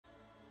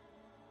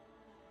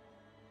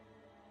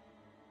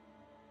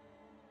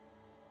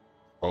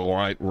All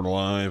right, we're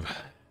live.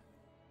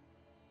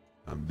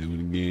 I'm doing it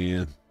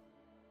again.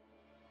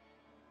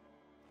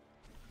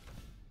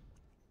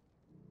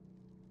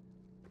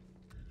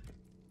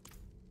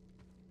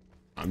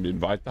 I'm gonna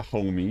invite the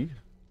homie.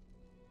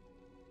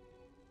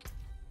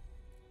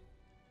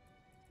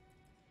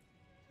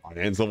 My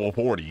hand's level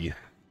 40.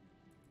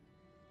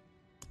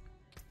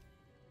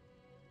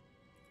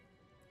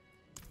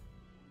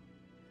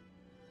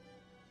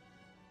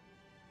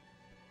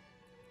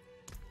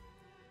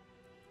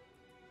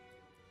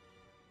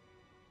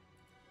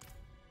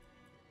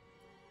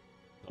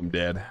 I'm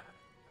dead.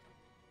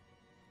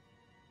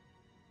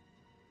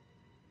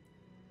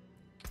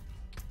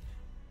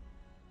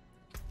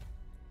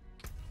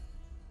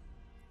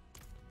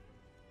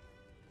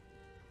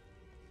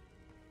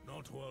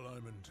 Not while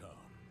I'm in town.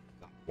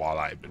 Not while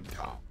I've been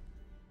calm.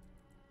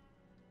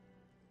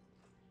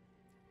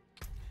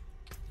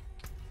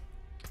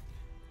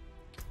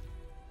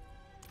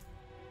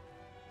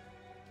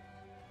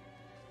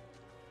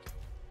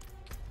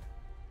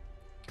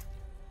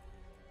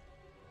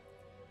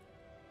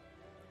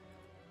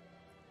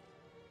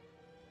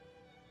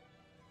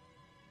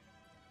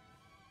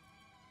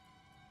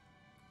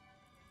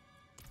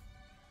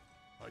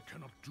 I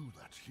cannot do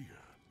that here.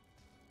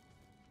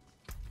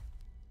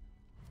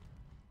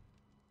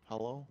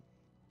 Hello?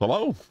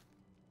 Hello?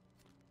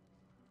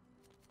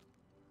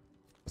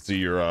 I see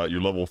you're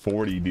level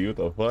 40, dude.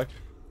 What the fuck?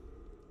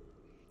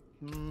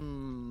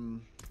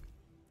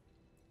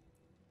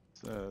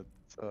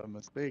 It's a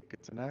mistake.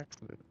 It's an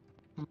accident.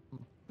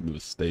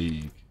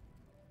 Mistake.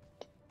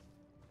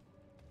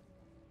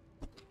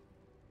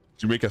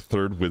 Did you make a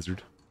third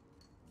wizard?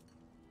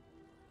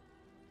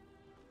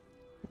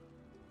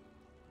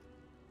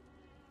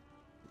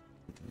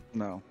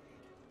 No.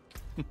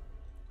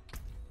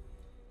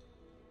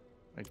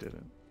 I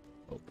didn't.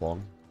 Oh,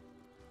 Pong.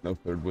 No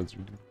third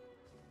wizard.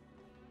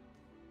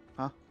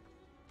 Huh?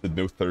 Did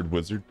no third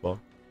wizard, Pong?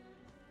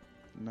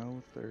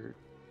 No third.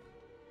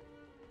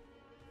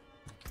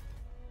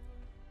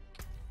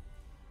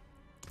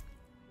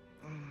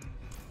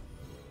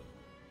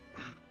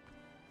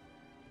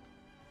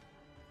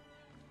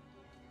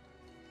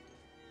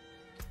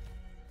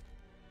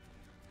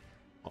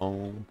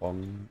 Pong,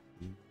 Pong.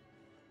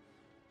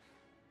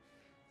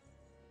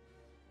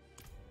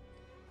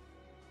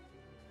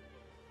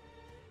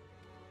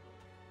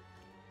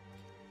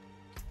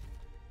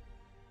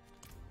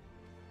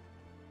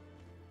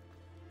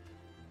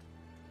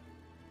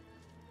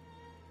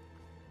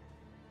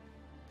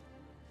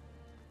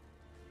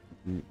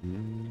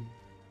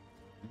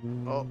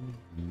 Oh.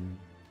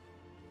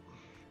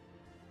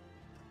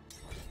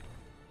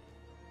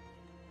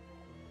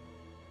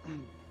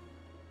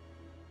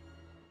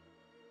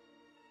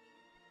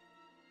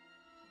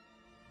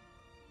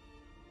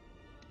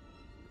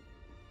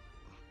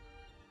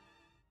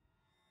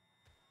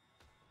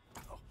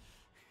 Oh,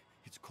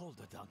 it's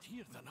colder down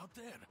here than out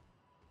there.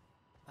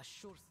 A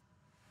sure.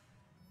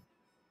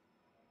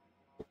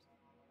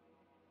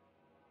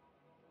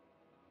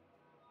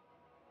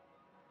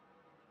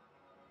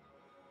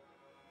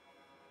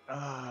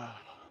 Ah.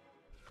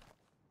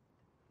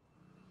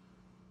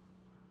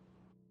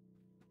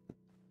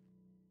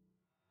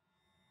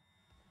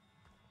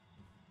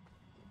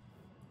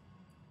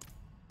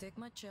 Take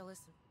my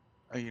chalice.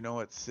 You know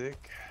what's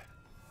sick?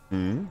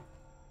 Hmm?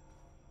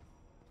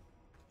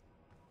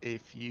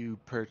 If you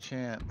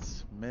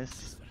perchance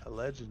miss a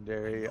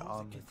legendary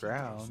on the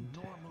ground,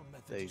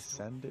 they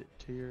send it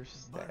to your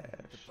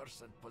stash.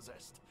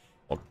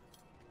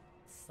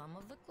 Some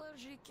of the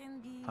clergy can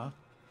be Huh?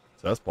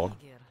 So that's Pong.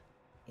 eager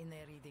in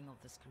their reading of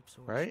the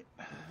scriptures. Right?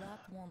 That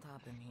won't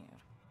happen here.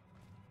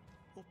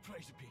 Oh,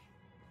 praise be.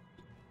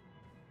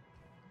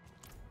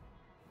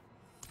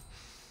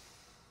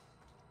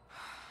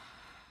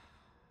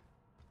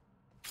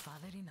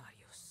 Father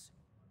Inarius,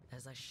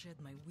 as I shed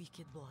my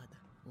wicked blood,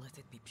 let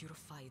it be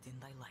purified in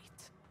thy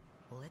light.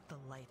 Let the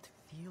light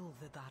feel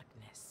the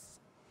darkness.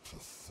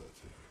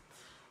 Pathetic.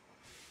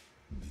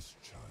 This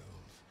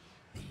child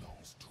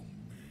belongs to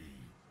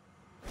me.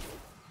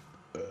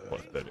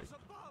 Pathetic.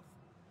 Above!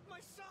 My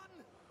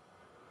son!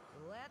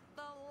 Let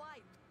the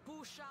light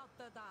push out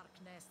the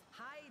darkness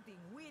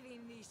hiding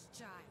within this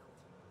child.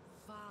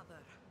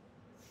 Father,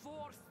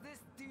 force this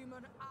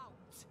demon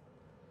out.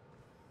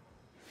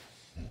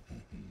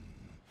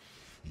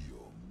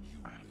 Your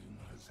mewling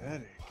has no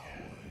Pathetic.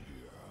 power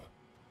here.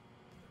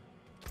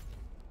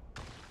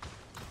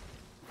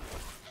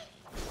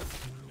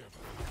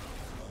 Never.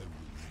 I will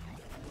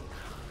never.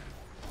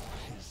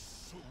 His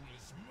soul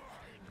is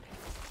mine.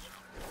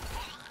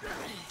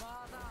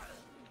 Father,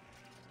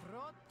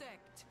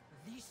 protect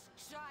this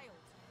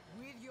child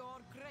with your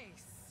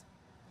grace.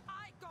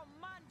 I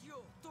command you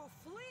to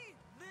flee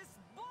this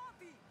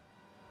body.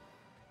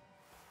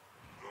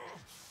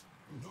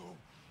 No.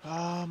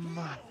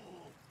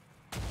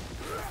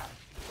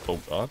 Oh,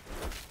 God.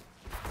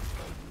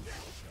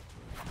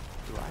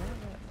 Do I have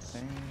that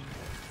same?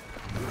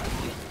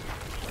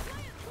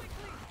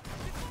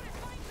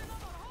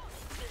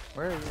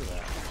 Where are you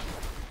at?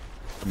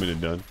 A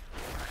minute done.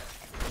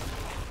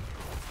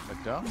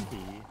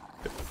 donkey.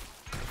 Is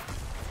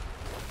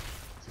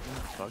it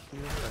gonna fuck you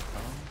if I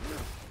come?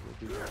 We'll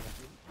do that.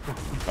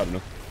 I don't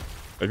know.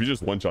 If you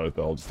just one-shot it,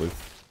 though, I'll just leave.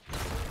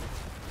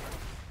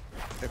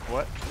 If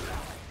what?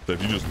 So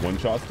if you just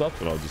one-shot stuff,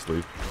 then I'll just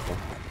leave.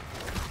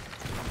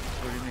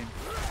 What do you mean?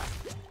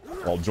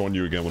 I'll join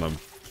you again when I'm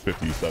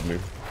 50, 70.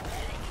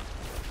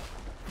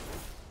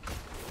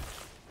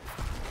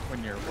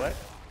 When you're what?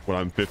 When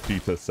I'm 50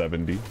 to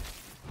 70.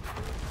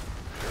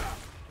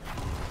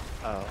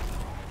 Oh.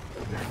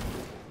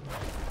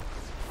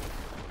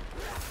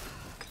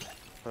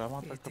 But I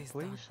want the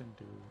completion,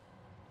 dude.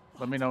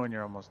 Let me know when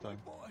you're almost done.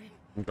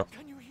 Okay.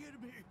 Can you hear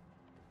me?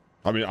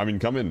 I mean,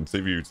 come in and see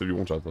if you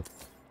one-shot stuff.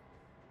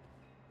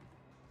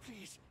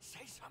 Please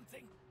say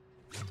something.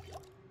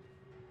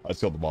 I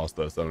killed the boss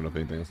though, so I don't know if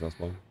anything else is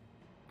playing.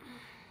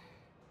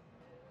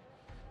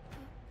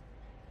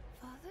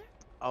 Father?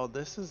 Oh,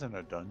 this isn't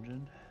a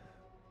dungeon.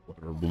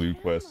 Whatever blue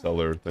quest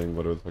seller thing,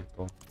 whatever the fuck it's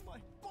called. My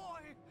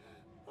boy!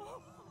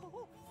 Oh,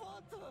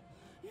 Father!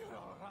 You're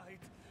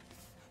alright.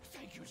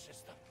 Thank you,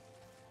 sister.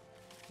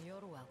 You're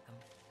welcome.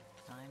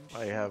 I'm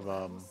I have,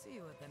 sure will see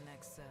you at the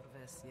next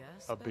service,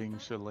 yes? A Bing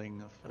Bertha? Shilling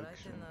Right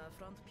affliction. in the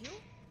front pew?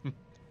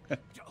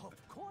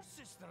 Of course,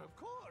 sister, of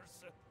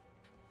course.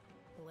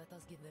 Let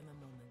us give them a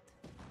moment.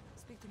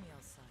 Speak to me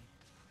outside.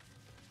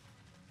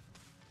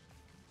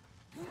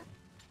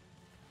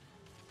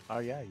 Oh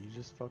yeah, you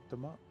just fucked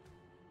him up.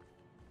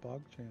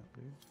 Bog champ,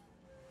 dude.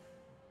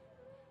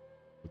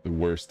 The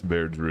worst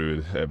bear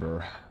druid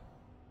ever.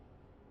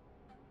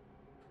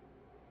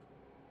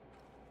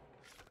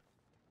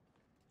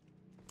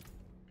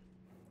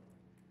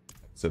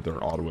 Sit there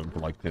and auto him for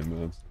like 10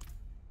 minutes.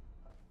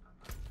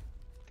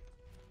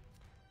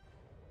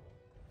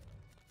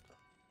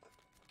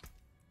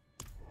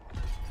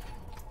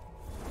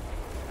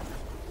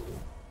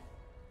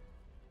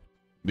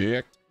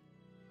 Dick.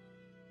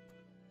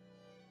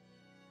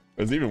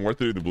 Is it even worth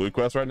to do the blue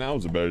quest right now? Or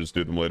is it better just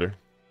do them later?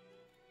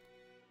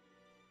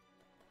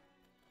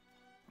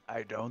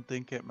 I don't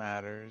think it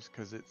matters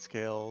because it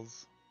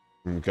scales.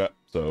 Okay,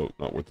 so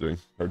not worth doing.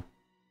 Heard.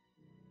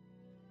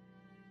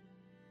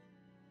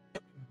 I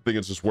think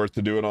it's just worth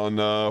to do it on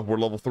we're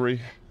level 3,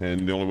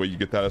 and the only way you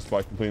get that is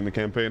by completing the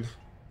campaign.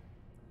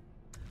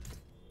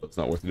 It's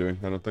not worth doing,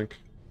 I don't think.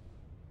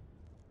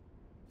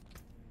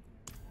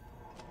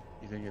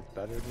 You think it's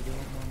better to do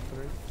it on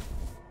 3?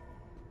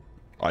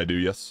 I do,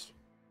 yes.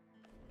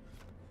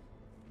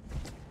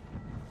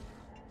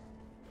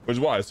 Which is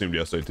why I assumed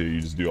yesterday too. You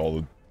just do all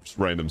the just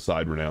random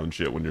side renown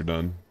shit when you're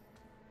done,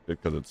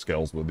 because it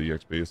scales with the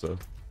XP. So,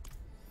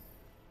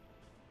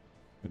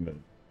 and the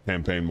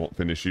campaign won't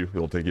finish you.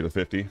 It'll take you to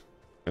 50,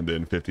 and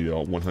then 50 to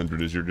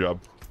 100 is your job.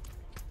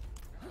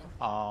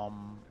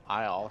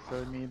 I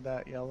also need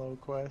that yellow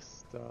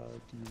quest. Do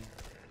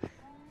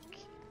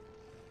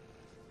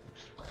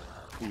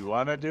you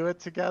want to do it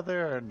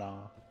together or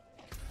not?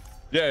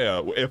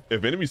 Yeah.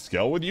 If enemies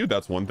scale with you,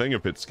 that's one thing.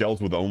 If it scales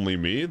with only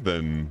me,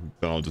 then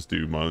I'll just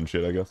do my own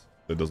shit. I guess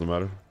it doesn't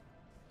matter.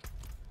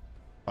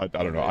 I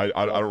don't know.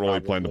 I don't really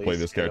plan to play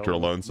this character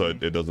alone, so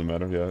it doesn't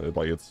matter.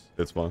 Yeah,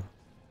 it's fun.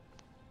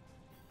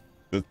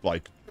 It's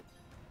like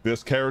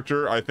this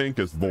character I think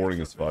is boring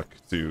as fuck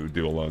to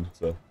do alone.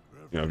 So,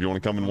 you know, if you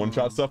want to come and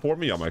one-shot stuff for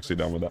me, I'm actually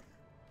down with that.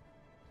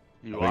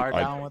 You are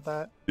down with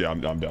that? Yeah,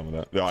 I'm down with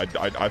that. Yeah,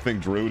 I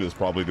think Druid is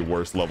probably the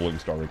worst leveling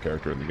starter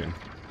character in the game.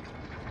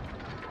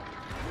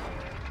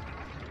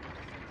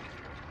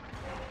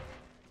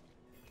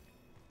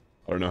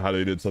 I don't know how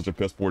they did such a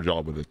piss poor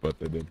job with it, but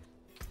they did.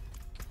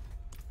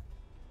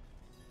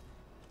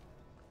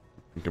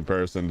 In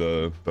comparison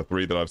to the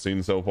 3 that I've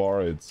seen so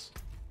far, it's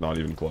not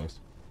even close.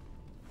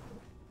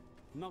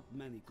 Not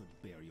many could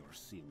bear your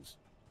sins.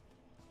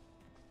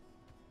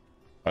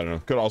 I don't know.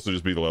 Could also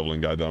just be the leveling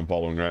guide that I'm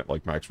following, right?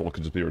 Like Maxwell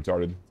could just be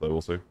retarded, so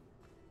we'll see.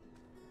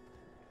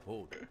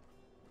 Oh,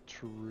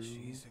 True.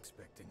 she's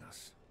expecting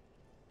us.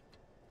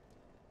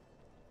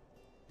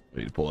 I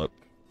need to pull up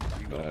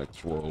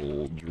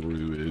Maxwell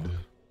Druid.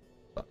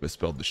 I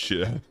misspelled the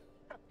shit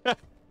out.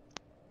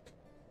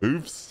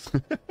 Oops.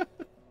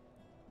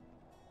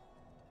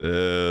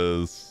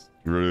 Is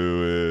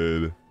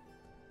Druid.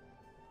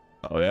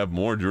 Oh, we have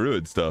more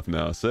Druid stuff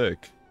now.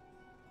 Sick.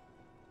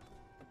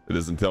 It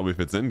doesn't tell me if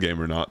it's in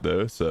game or not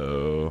though,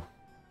 so.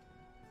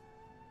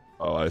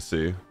 Oh, I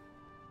see.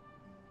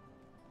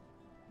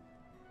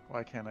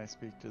 Why can't I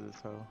speak to this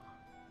hoe?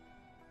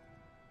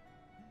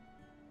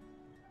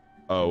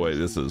 Oh wait,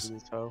 this is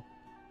This hoe?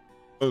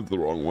 oh, the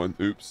wrong one.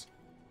 Oops.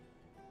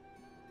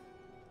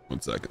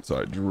 1 second.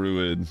 Sorry,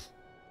 Druid.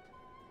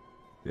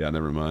 Yeah,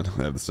 never mind.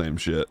 I have the same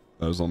shit.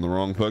 I was on the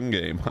wrong fucking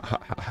game.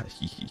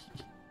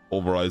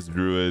 Pulverized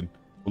Druid.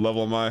 What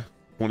level am I?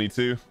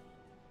 22.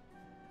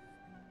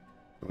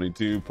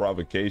 22.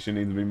 Provocation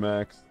needs to be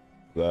maxed.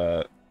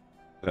 That.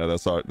 Yeah,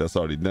 that's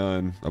already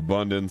done.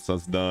 Abundance,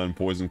 that's done.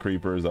 Poison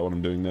Creeper, is that what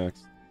I'm doing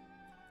next?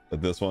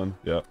 At this one?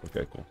 Yep.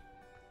 Okay, cool.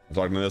 I'm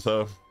talking to this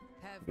hoe.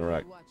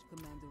 Interact.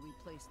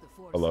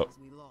 Hello.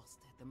 We lost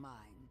at the mine.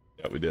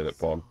 Yeah, we did it,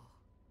 Paul.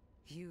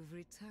 So, you've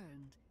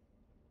returned.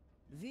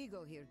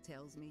 Vigo here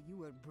tells me you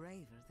were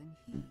braver than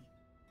he.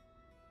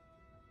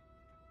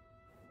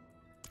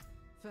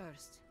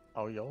 First,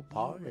 Oh, yo, you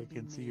Pog, will I be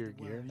can see made your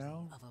gear worthy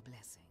now. of a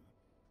blessing.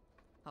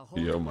 A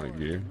Yo, holy my war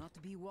gear.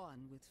 cannot be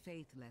won with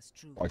faithless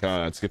truth. Why can't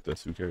I not skip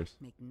this? Who cares?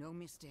 Make no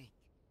mistake.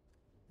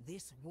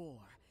 This war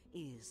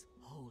is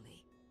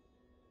holy.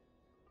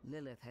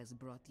 Lilith has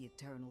brought the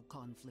eternal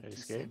conflict to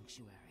Escape?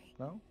 sanctuary.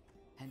 No?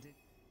 And it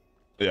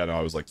Yeah, no,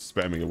 I was like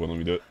spamming it. Wouldn't let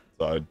me do it.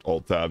 So I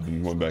alt tabbed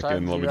and went back in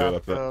and Sometimes let me you do it have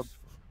after that. to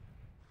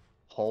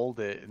hold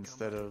it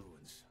instead of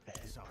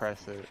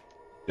press it.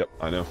 Yep,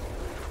 I know.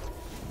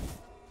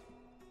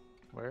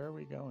 Where are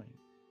we going?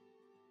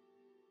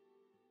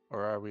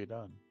 Or are we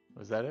done?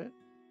 Was that it?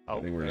 I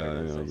Oh, think we're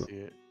there it done, is, yeah. I see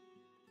it.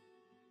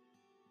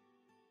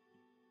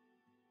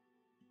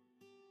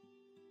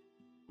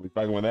 We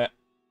fucking with that?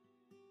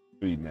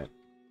 Sweet, man.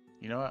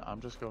 You know what?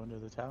 I'm just going to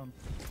the town.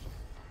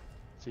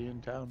 See you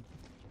in town.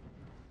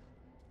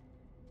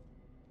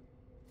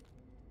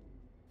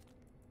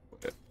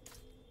 Okay.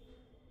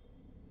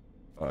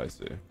 Oh, I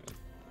see.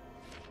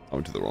 I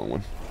went to the wrong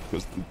one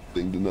because the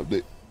thing didn't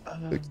update.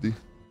 XD.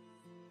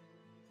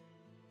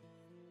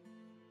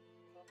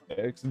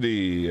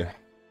 XD.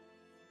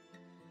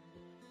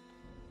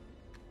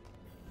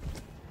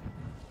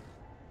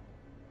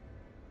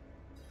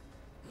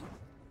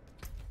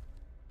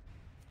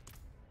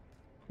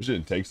 It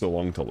didn't take so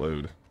long to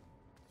load.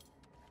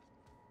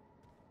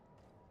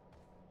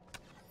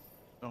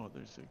 Oh,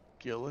 there's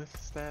a Gilith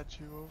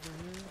statue over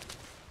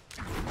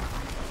here.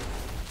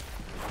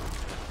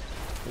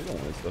 We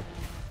don't want stuff.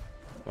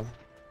 Oh.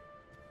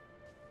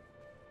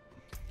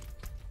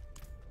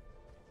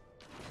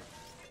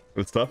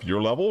 It's stuff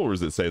your level, or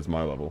does it say it's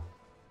my level?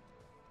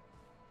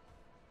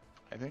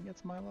 I think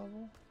it's my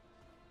level.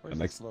 Where's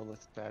next- this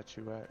Lilith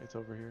statue at? It's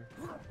over here.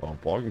 Oh,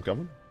 blog, I'm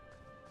coming.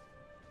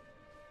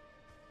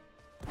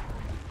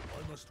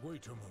 I must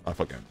wait a moment. I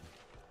fucking.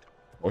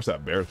 I wish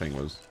that bear thing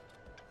was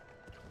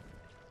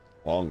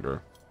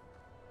longer.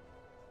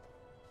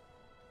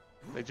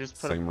 They just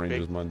put Same a range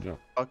big as my jump.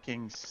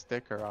 fucking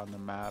sticker on the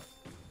map.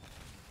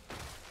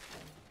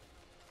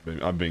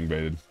 I'm being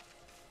baited.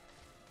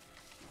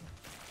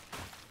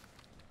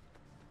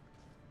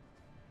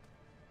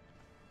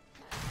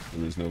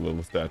 There's no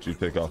little statue.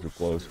 Take off your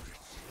clothes.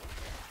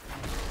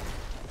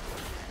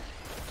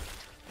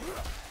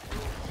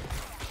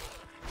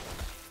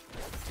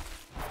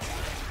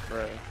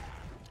 Bruh.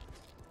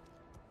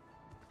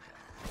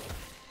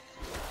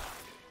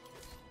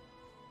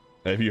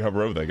 Hey, if you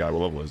hover over that guy,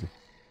 what level is he?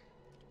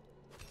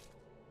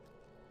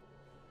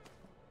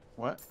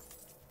 What?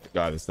 The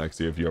guy that's next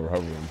to you, if you ever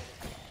hover him.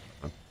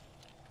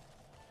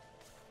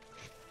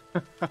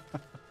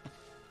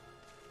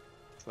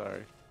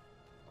 Sorry.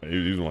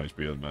 He's on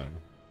HP, doesn't matter.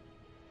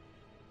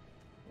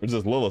 Where's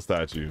this Lilith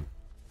statue?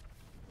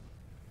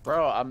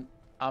 Bro,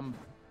 I'm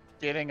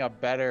getting a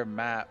better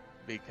map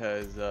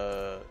because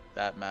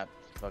that map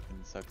fucking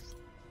sucks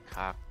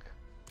cock.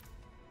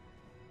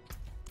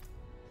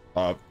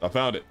 I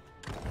found it.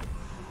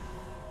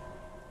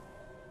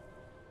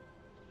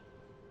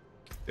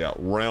 Yeah,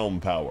 realm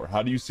power.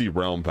 How do you see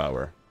realm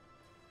power?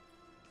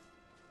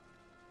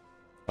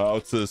 How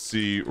to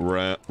see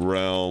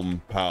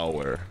realm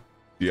power?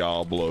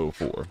 Diablo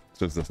 4,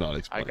 since that's not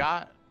explained.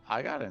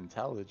 I got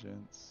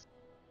intelligence.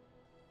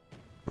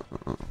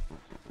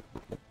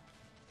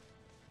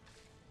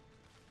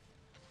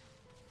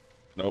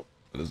 Nope,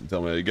 that doesn't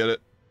tell me how to get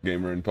it.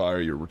 Gamer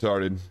Empire, you're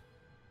retarded.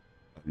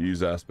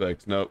 Use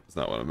aspects. Nope, that's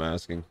not what I'm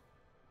asking.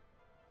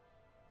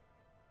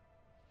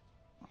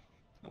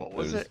 What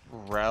was it?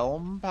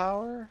 Realm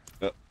power?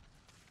 Yep.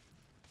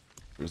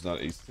 There's not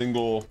a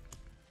single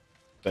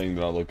thing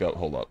that I look up.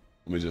 Hold up.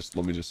 Let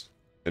me just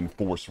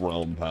enforce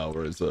realm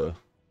power as the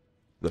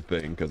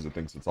thing because it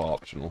thinks it's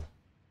optional.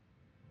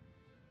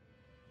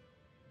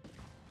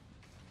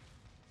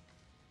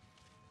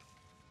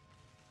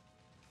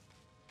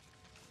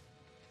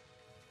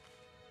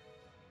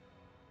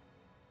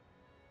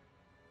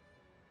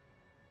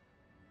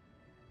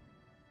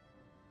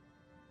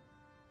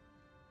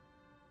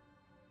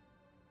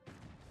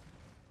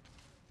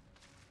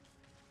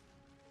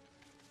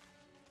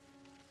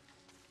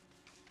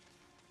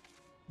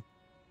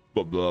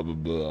 Blah blah blah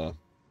blah.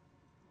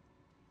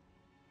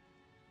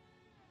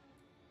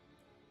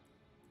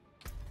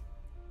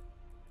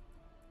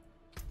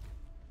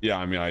 Yeah,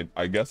 I mean,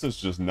 I guess it's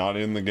just not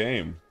in the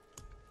game.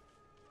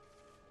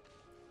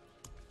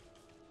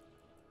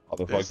 How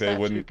the fuck This they statue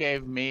wouldn't?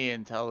 gave me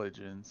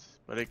intelligence,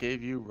 but it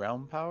gave you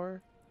realm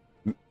power?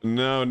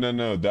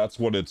 No. That's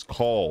what it's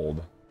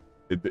called.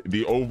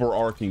 The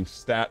overarching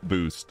stat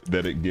boost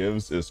that it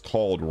gives is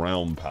called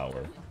realm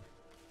power.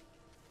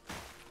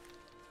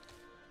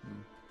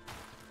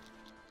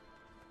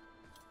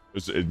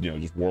 It's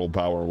just world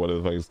power or whatever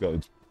the fuck it's called.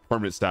 It's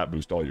permanent stat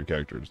boost to all your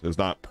characters. It's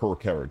not per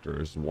character.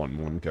 It's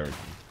one character.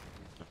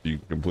 You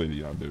can completely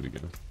do it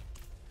again.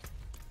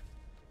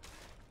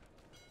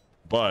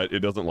 But it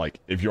doesn't, like,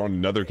 if you're on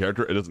another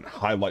character, it doesn't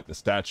highlight the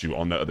statue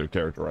on that other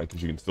character, right?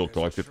 Because you can still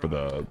collect it for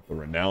the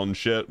renown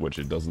shit, which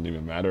it doesn't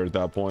even matter at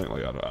that point.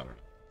 Like, I don't know.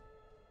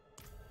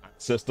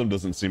 system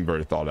doesn't seem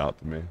very thought out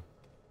to me.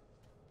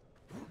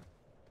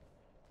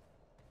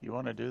 You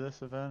want to do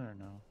this event or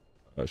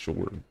no? Sure.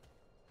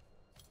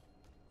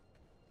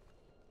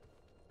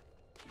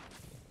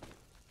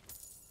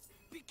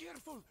 Be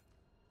careful.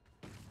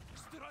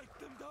 Strike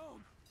them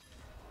down.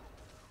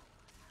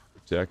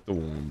 Protect the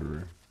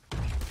Wanderer.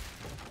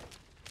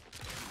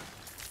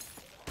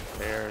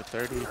 They're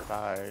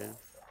 35.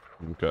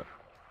 Okay.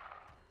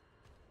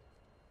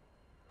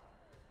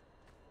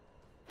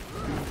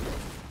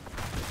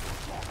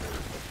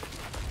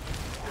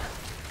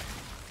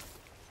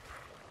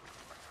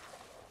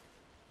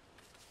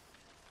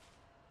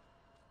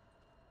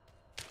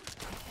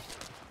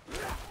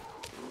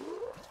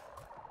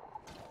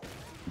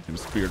 Some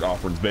spirit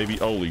offerings, baby.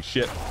 Holy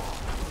shit.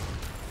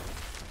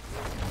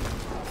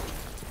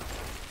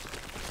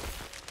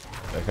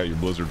 Like how your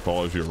blizzard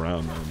follows you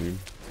around now, dude.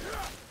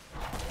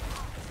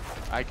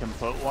 I can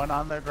put one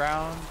on the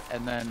ground,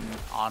 and then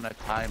on a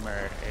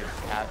timer, it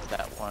casts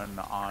that one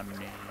on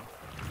me.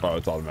 Oh,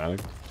 it's automatic?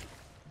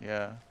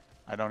 Yeah.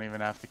 I don't even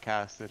have to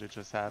cast it, it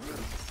just happens.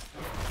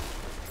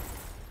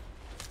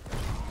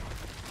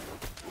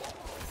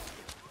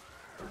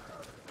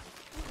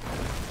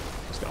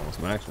 Just got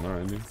almost max one,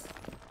 alright, dude.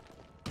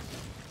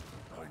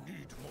 I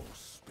need more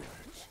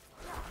spirit.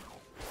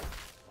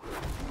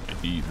 I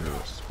need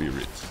more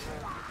spirits.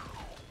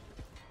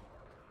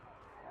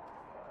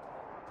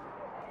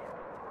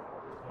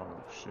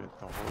 Oh shit,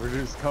 the horde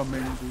is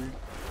coming, dude.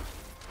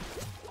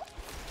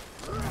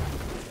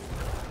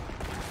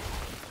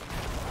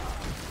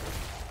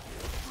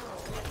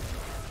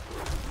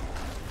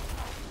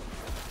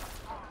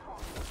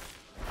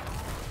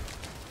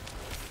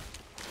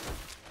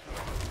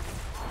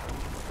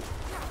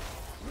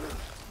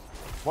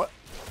 What?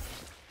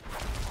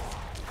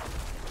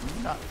 Can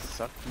you not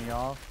suck me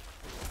off?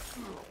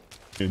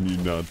 Can you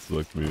not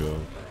suck me up?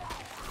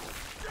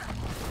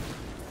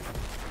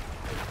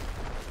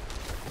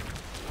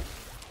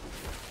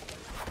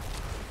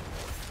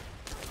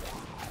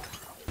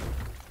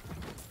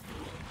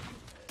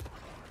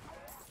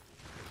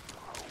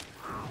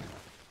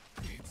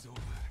 It's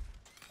over.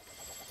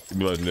 Give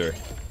me legendary.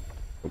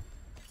 Oh,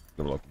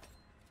 never lucky.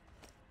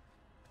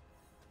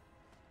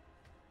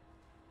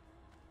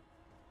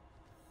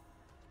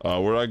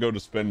 Where'd I go to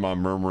spend my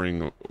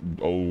murmuring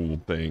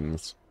old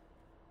things?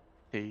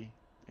 T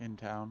in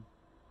town.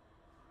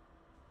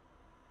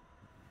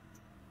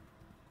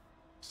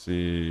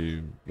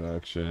 See,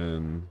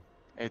 action.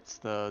 It's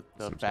the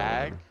Some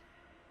bag sort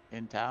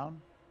in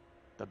town.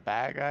 The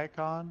bag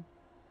icon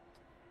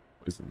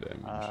poison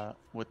damage.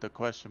 with the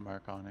question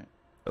mark on it.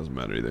 Doesn't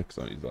matter either, because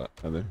I don't use that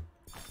either.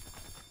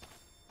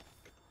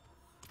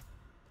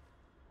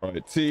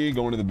 Alright, T,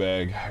 going to the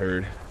bag.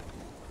 Heard.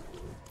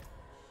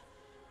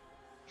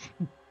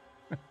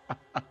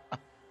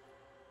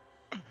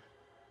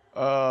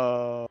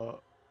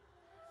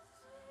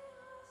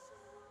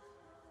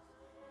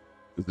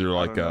 Is there I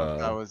like don't know if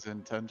that was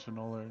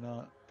intentional or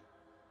not.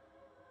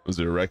 was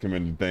there a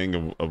recommended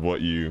thing of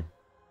what you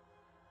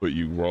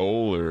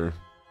roll, or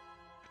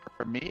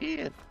For me,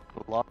 it's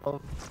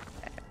gloves,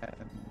 and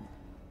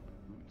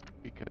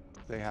because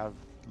they have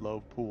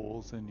low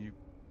pools and you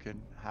can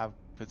have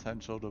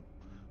potential to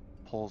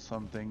pull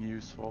something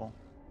useful.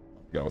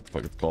 I forgot what the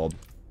fuck it's called.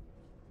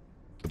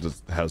 It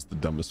just has the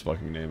dumbest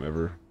fucking name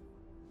ever.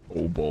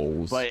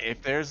 Bowls. But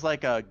if there's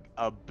like a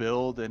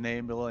build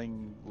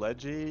enabling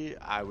Legi,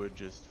 I would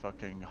just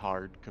fucking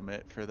hard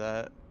commit for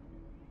that.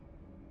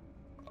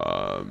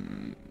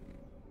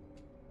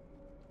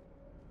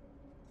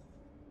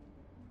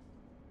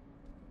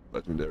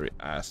 Legendary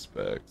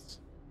aspects.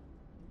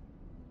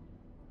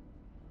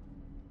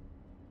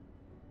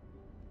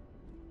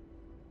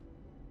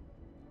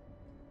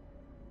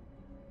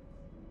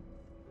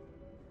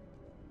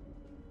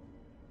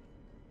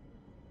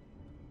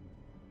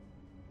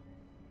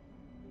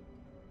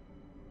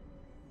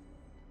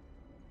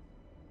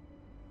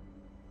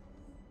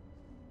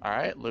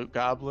 Alright, Loot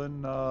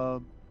Goblin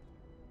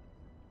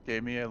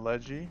gave me a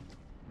Legi.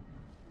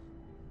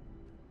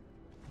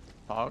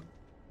 Hog.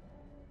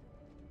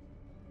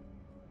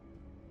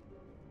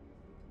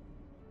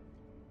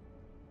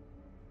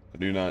 I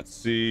do not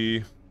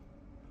see.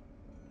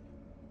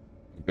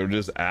 They're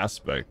just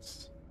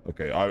aspects.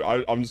 Okay,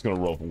 I'm just gonna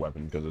roll for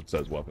weapon because it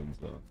says weapons.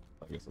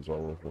 I guess that's what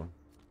I'll roll for.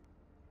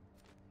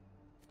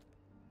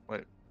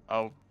 Wait.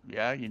 Oh,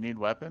 yeah, you need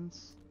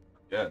weapons?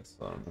 Yes.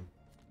 I don't know.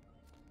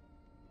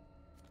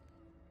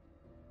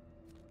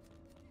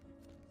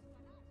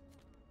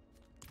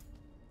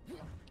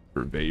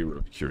 Purveyor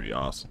of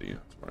curiosity.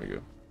 That's where I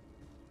go.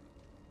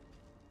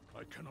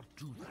 I cannot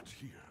do that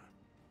here.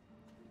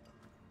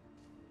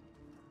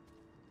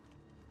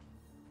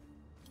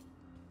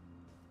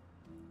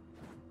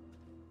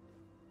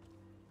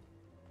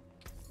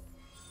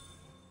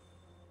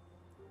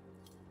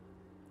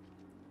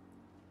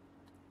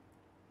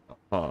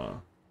 Huh.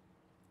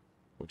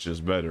 Which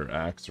is better,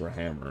 axe or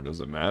hammer?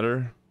 Does it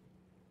matter?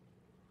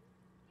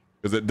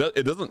 Because it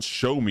doesn't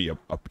show me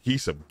a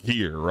piece of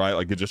gear, right?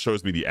 Like it just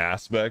shows me the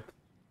aspect.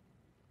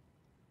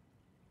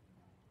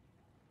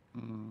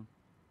 Mm.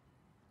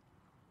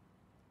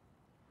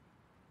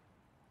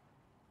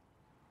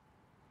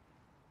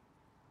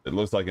 It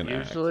looks like an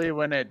Usually axe.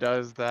 when it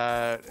does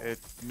that, it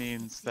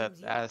means that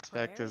Seems your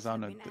aspect prayers is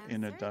on have a been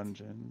in a answered.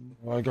 dungeon.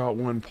 Oh, I got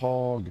one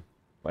pog.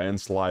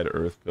 Landslide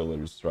earth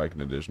pillars strike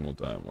an additional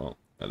time. Well,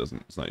 that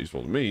doesn't, it's not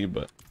useful to me,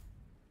 but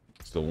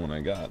still one I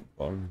got.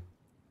 Pog.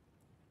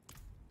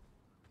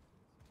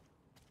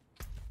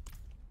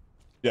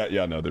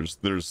 Yeah, no,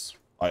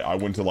 I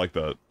went to like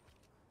the,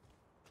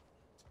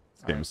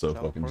 this game is so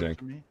fucking Teleport jank.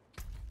 to me.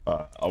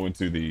 I went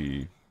to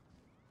the,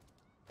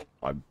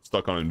 I'm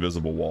stuck on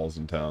invisible walls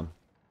in town.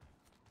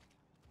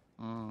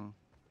 Mm.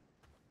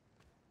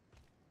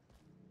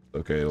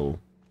 Okay, it'll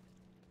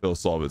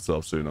solve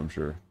itself soon, I'm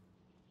sure.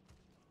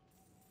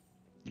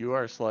 You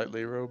are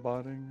slightly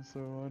roboting, so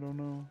I don't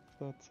know if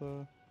that's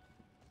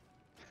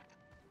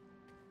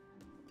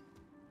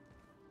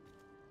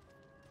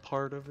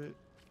part of it.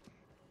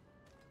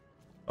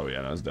 Oh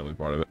yeah, no, that's definitely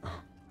part of it.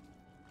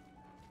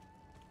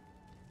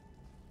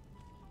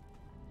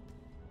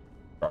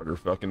 Carter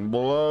fucking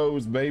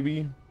blows,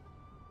 baby.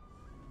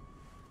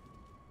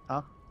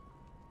 Huh?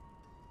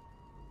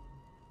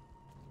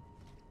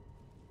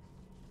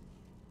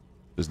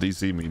 Just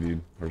DC me,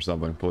 dude, or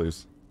something,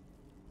 please.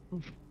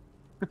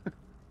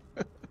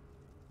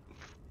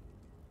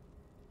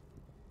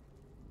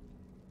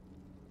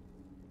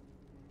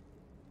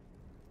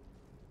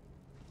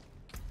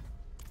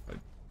 I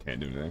can't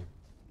do anything.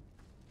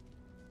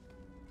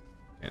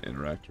 Can't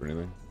interact or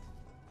anything.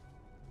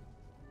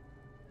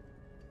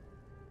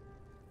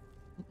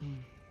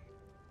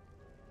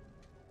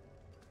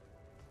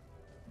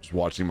 Just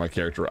watching my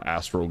character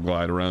astral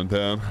glide around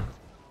town.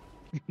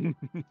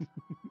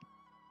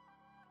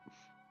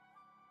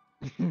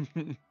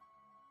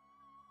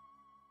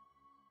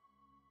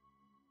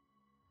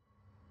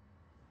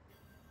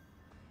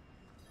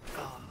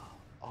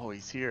 Oh,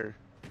 he's here.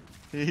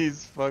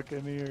 He's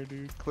fucking here,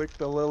 dude. Click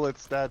the Lilith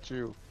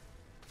statue.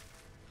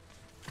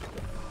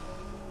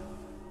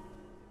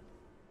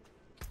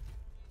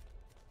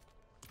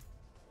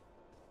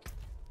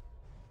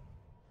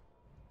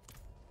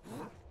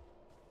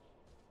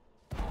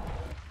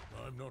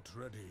 I'm not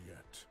ready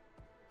yet.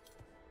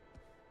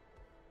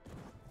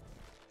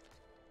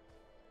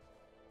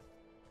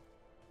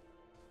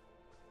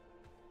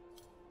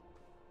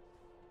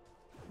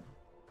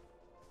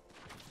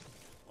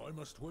 I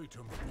must wait a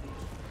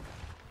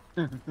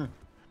moment.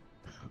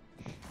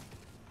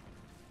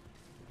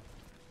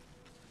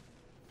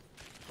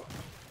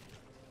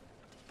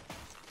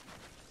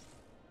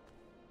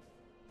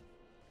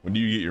 When do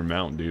you get your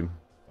mount, dude?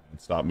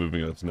 Stop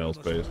moving at snail's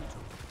pace.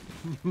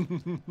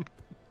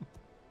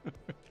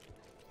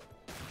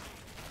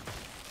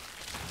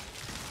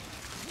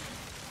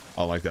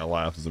 I like that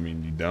laugh. Does it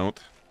mean you don't?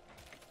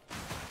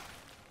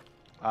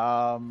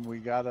 We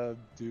gotta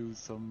do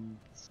some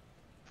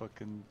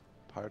fucking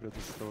part of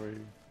the story.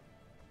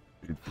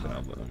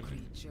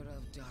 Creature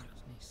of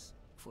darkness,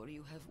 for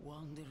you have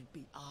wandered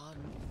beyond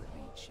the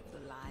reach of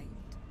the light.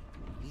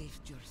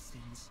 Lift your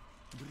sins,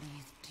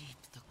 breathe deep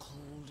the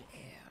cold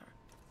air.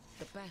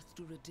 The path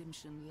to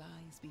redemption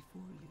lies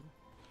before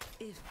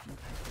you, if you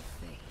have the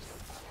faith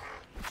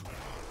to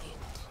walk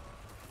it.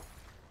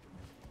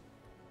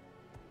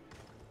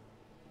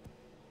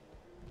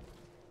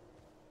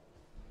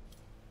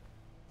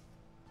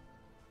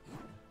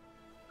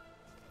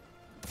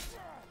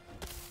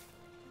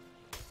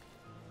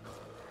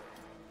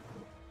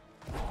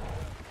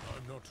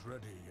 I'm not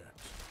ready yet.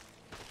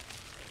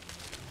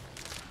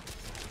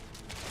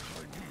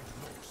 I need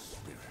more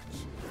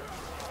spirit.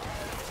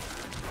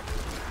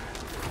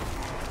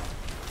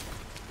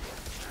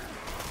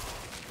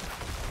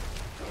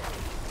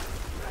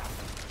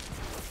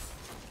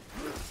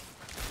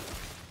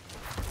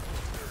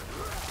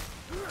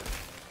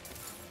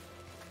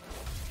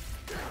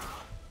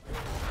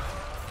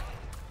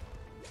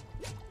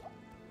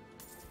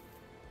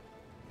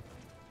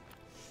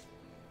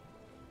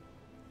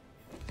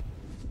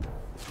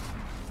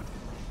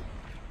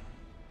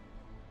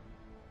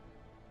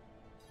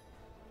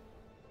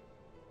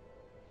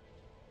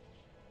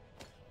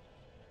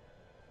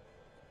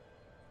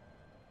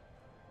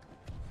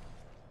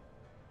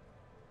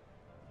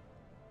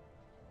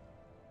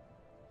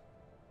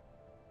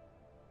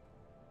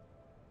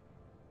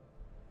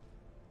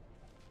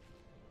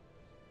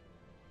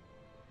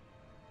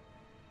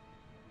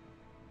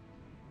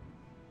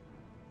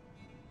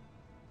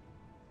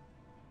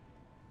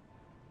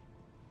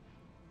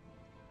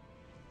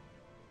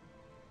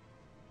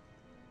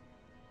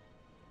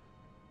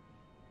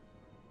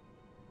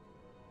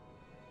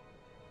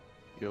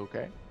 You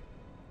okay?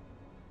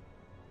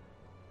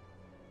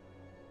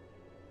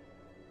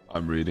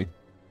 I'm reading.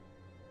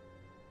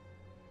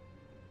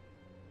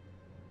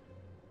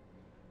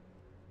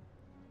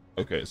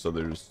 Okay, so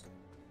there's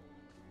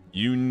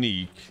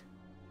unique,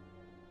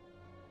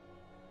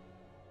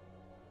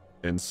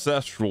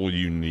 ancestral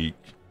unique,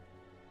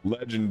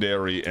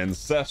 legendary,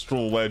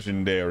 ancestral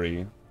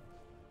legendary.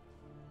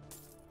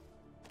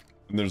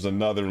 And there's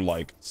another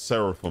like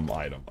seraphim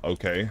item.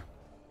 Okay.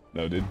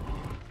 Noted.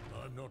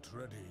 I'm not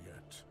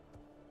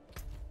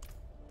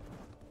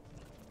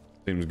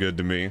Seems good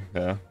to me.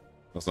 Yeah,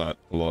 that's not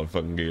a lot of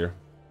fucking gear.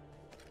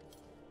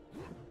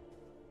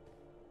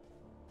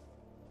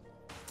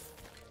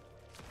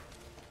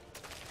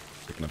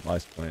 Picking up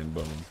ice plane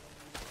bones.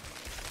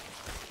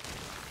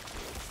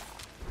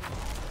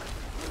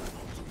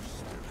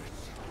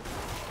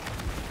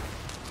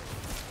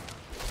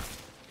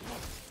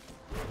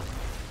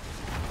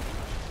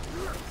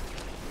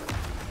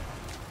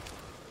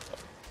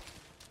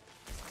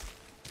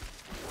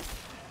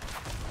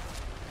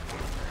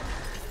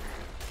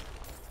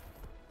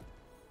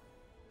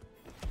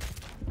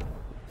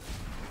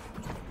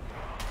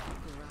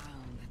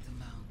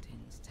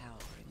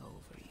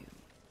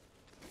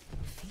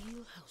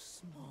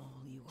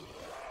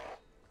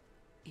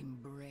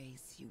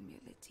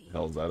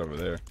 Hell's that over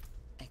there?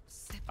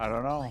 I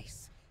don't know.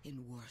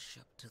 In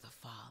worship to the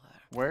Father.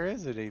 Where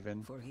is it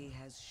even? For he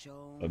has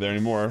shown Not there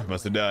anymore.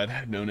 Must have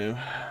died. No.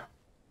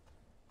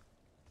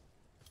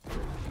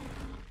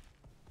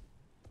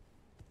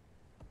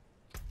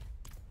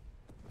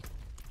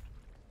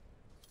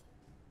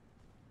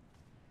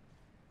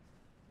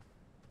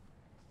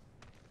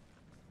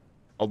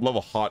 I'd love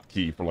a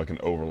hotkey for like an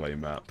overlay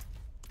map.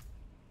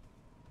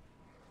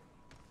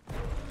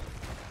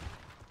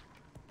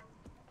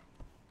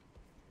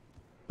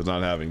 Because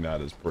not having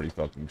that is pretty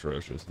fucking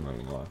atrocious, I'm not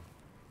gonna lie.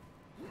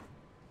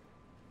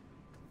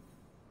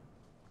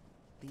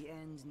 The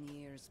end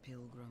nears,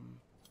 pilgrim.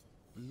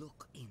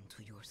 Look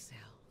into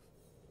yourself.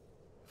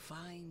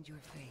 Find your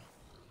faith.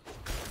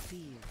 Feel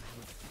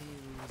how it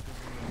fills the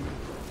world.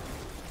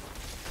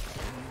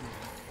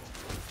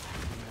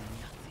 You are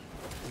nothing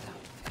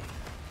without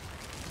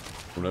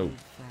faith. Oh no. Hold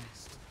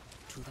fast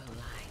to the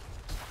light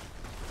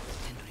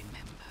and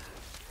remember.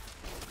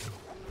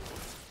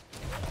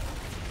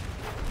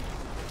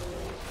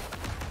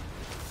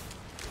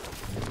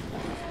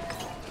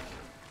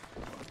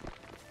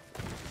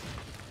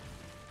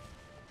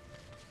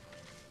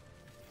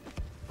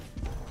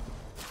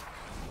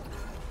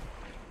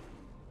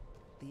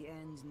 The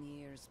end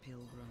nears,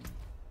 pilgrim.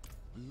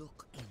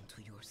 Look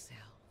into yourself.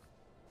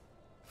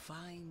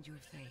 Find your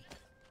faith.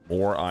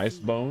 More ice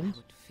bones?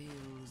 How it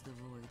fills the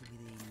void within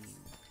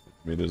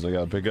you. Meters I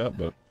gotta pick up,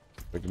 but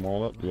pick them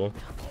all up. Yeah. Without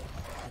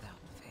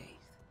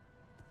faith.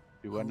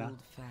 You would not. Hold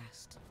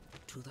fast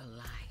to the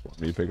light Want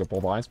me to pick up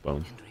all the ice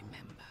bones. and remember.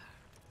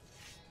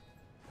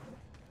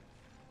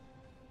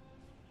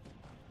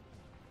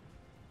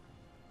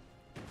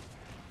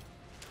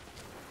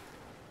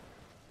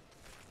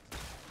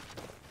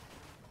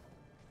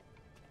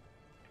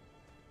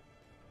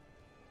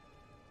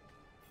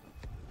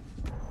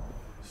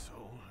 So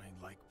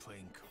I like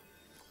playing.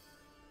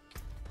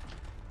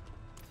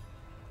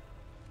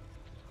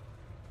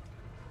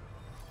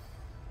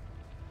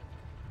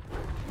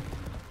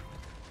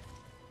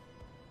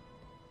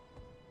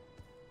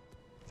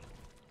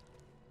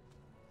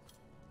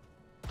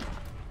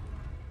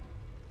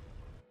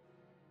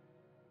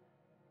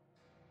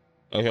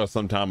 I like how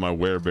sometimes my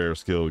werebear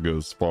skill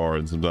goes far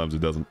and sometimes it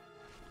doesn't.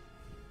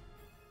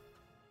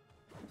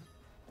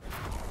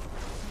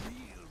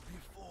 Kneel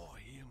before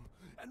him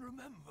and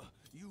remember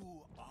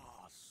you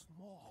are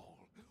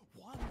small.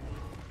 One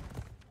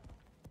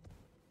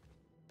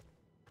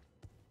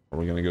Are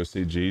we gonna go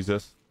see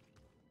Jesus?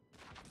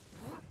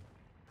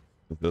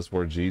 Is this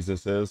where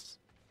Jesus is?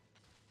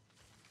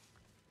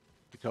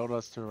 He told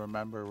us to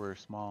remember we're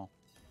small.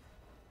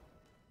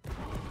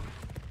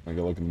 I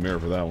gotta look in the mirror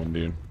for that one,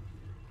 dude.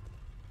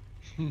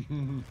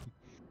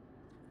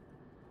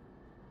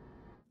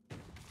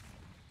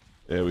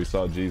 Yeah, we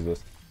saw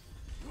Jesus.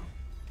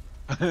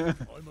 I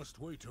must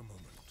wait a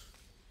moment.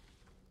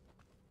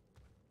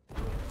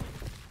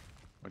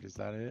 What is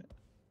that it?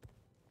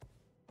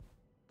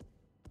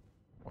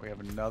 We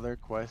have another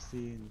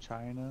questy in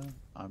China.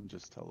 I'm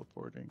just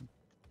teleporting.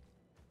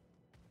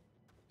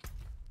 Is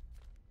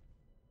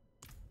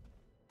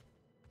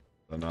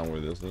that not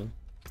where this is?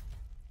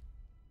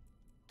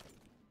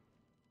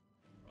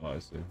 Oh, I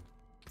see.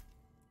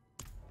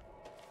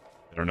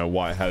 I don't know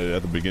why I had it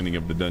at the beginning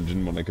of the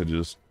dungeon when I could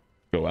just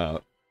go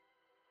out.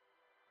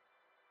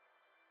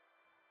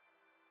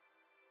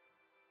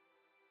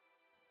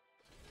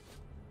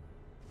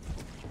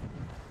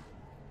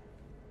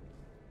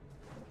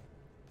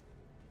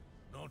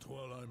 Not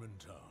while I'm in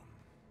town.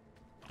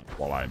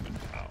 While I'm in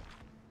town.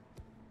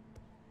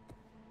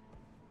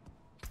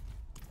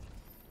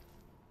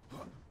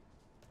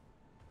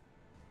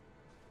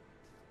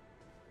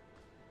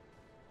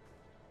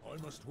 I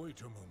must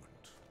wait a moment.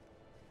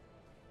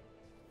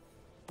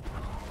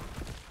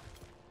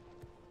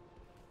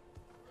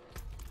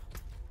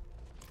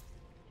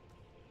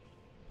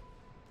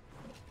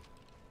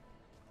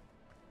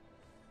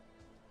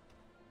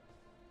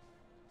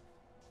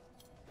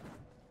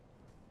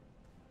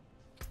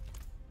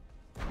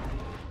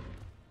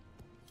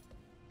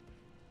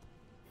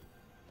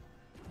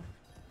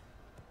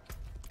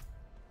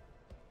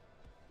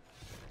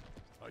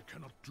 I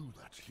cannot do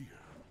that here.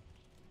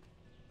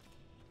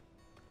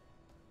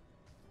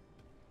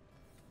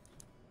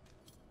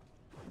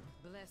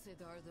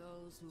 Blessed are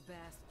those who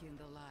bask in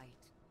the light.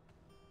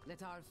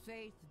 Let our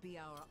faith be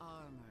our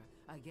armor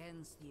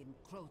against the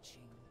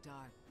encroaching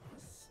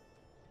darkness.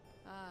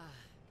 Ah,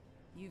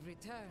 you've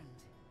returned.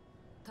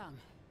 Come,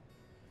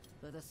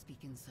 let us speak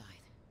inside,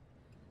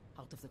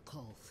 out of the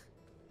cold.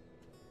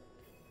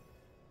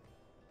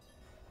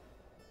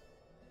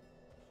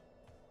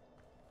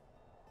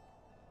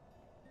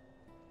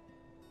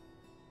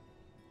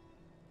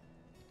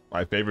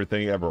 My favorite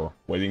thing ever,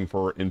 waiting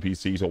for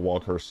NPC to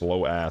walk her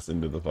slow ass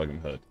into the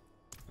fucking hut.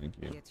 Thank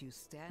you. Yet you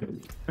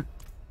stand.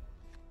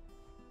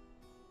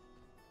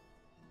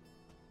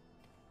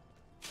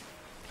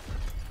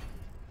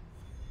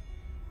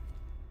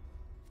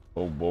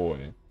 Oh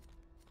boy.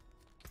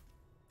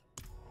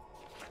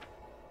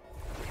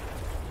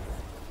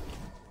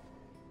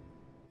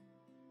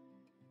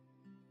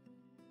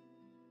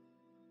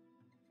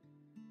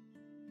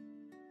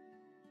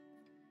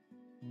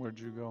 Where'd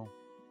you go?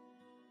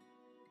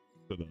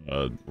 To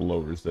the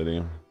lower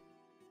city.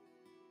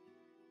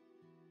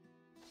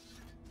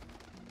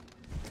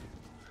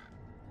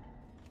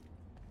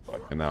 I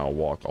can now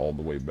walk all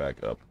the way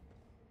back up.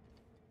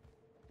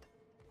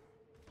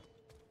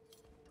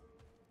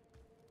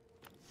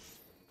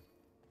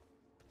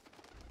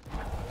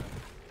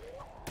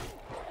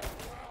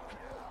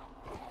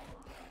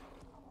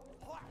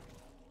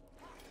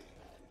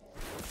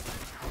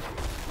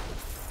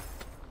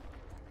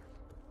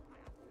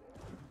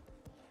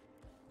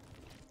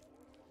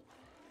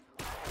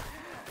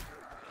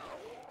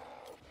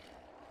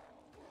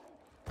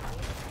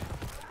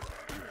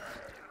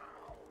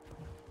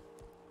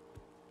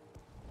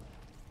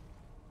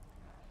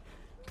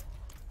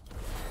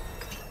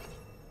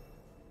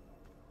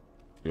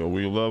 Yo,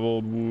 we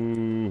leveled.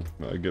 Woo.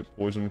 I get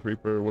poison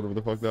creeper, whatever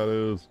the fuck that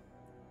is.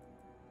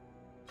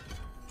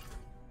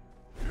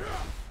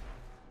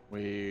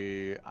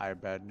 I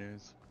have bad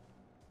news.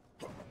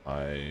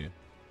 I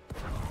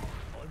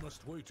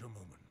must wait a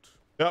moment.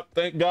 Yep,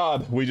 thank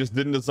God. We just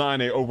didn't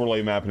design a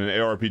overlay map in an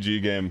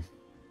ARPG game.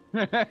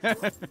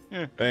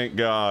 Thank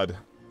God.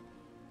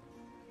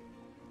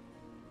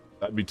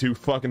 That'd be too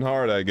fucking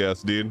hard, I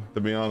guess, dude,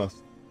 to be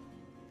honest.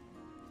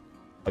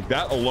 Like,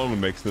 that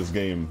alone makes this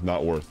game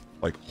not worth.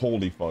 Like,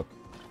 holy fuck.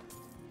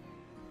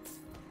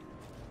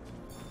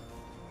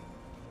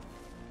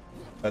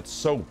 That's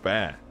so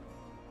bad.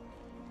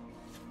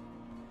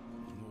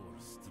 More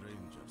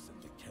strangers in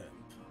the camp.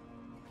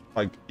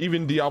 Like,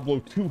 even Diablo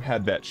 2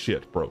 had that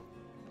shit, bro.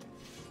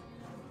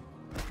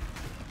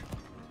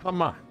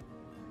 Come on.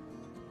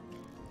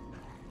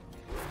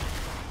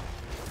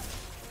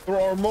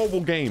 There are mobile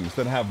games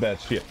that have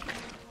that shit.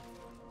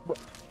 Bro.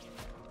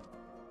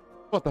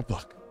 What the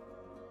fuck?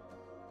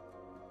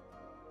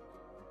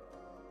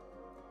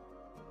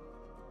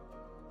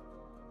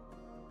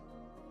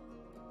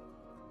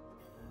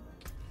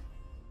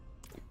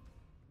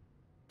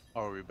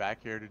 Oh, are we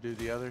back here to do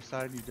the other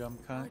side, you dumb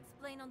I'll cunt?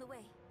 explain on the way.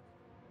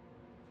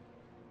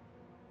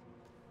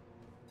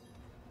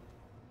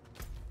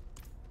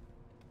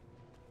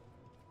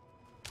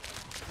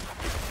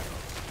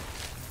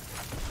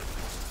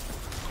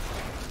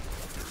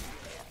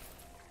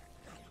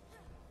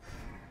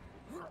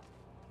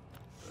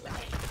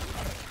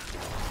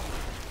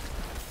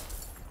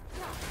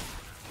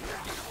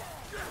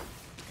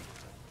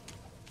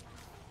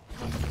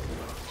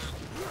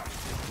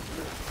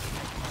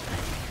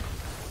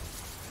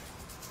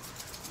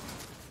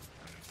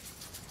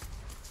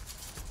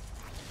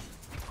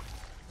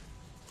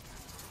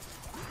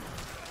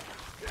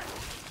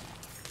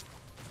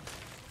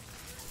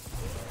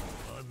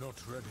 I'm not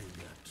ready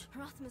yet.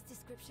 Rothma's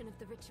description of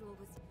the ritual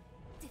was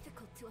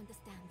difficult to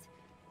understand,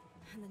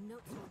 and the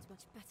notes weren't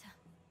much better.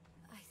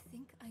 I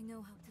think I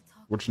know how to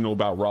talk. What you know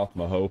about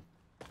Rothma, ho?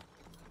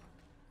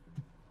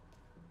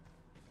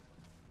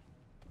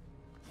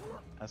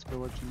 Ask her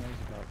what she knows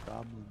about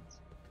goblins.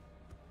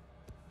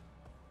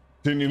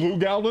 Seen any loot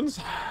goblins?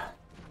 I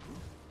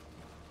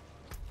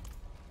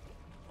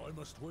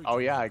must wait. Oh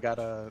yeah, I got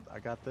a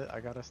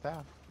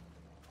staff.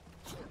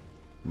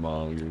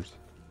 Mongers.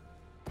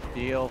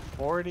 Deal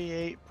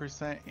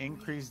 48%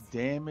 increased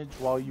damage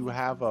while you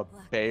have a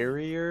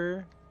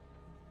barrier.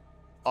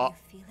 Do you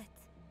feel it?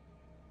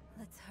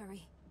 Let's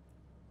hurry.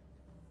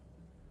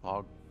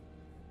 Oh,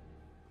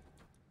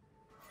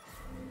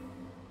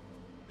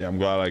 Yeah, I'm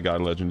glad I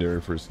got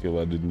legendary for a skill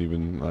I don't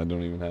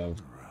even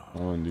have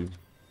on, dude.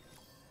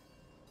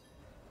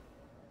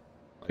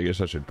 I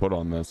guess I should put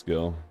on that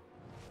skill.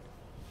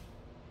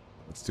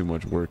 That's too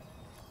much work.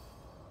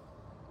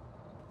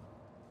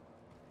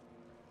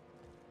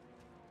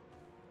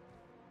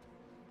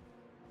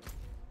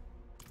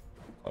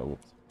 Oh,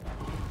 whoops.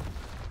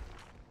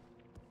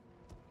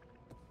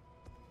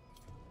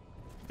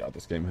 God,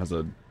 this game has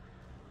a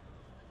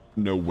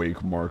no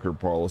wake marker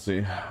policy.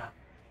 I'm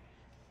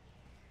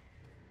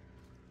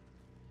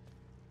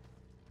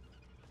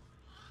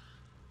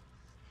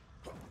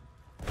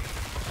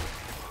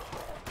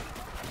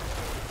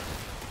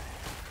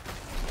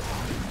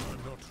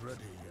not ready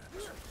yet. I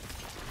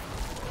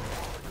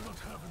do not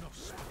have enough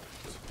spirit.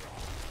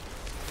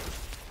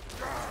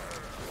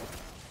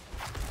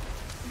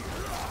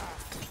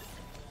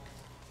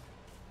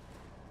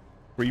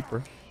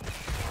 creeper.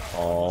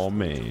 Oh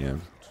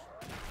man.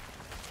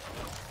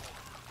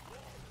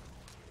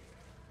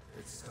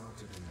 It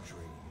started in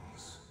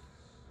dreams.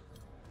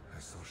 I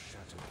saw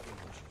shattered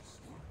images.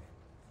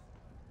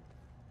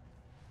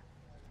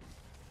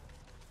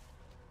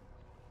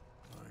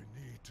 I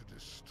need to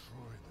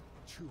destroy the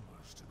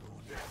tumors to go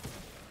in.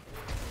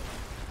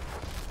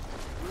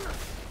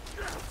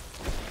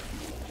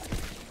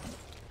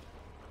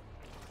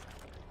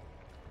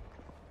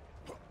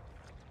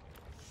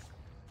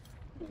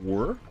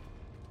 Or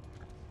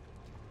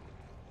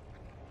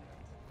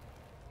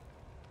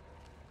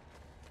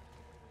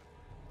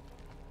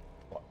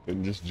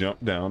couldn't just jump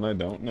down, I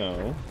don't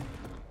know.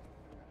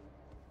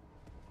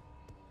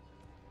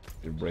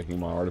 You're breaking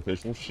my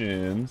artificial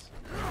shins.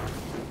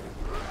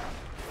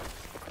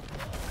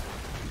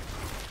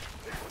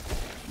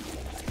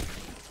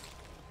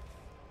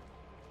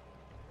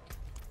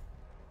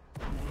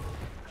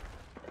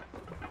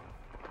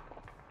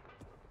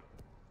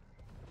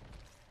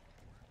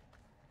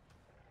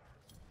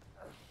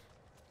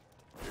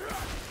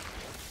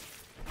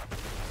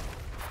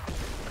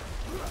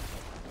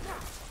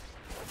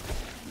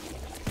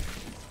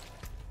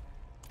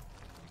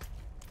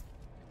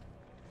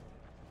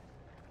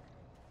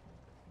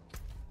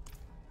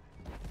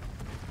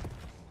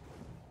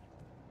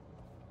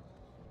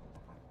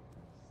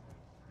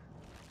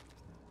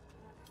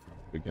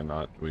 We can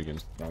not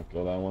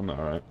kill that one. All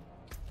right.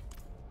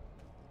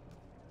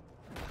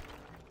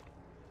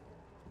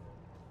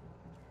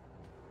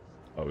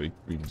 Oh, we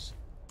just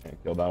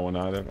can't kill that one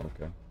either.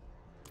 Okay.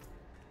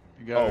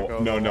 You gotta go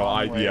no, the no,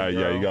 long way, yeah,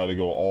 bro. you gotta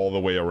go all the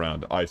way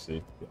around. I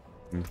see.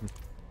 Yeah.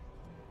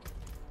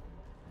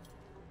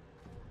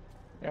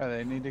 Yeah,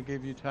 they need to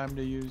give you time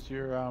to use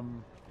your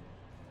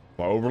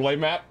My overlay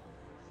map.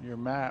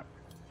 map.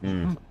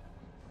 Hmm.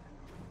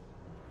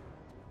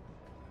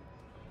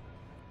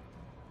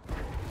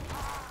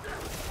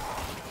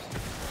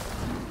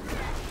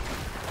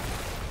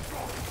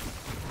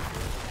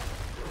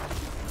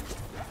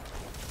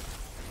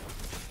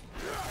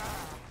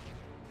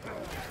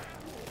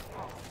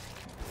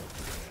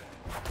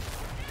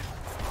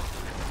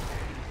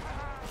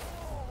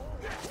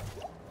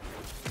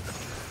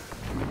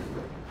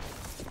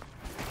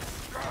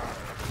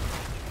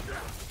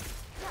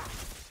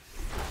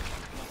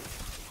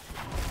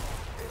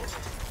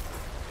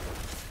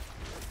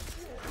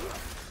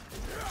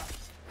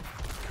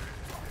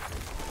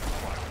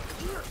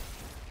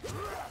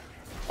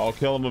 I'll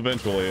kill him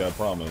eventually, I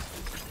promise.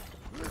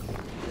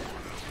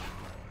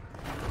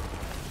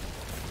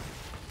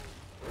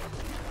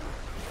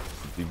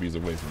 TV's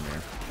away from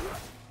here.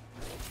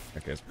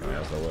 Okay, it's probably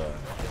as I will.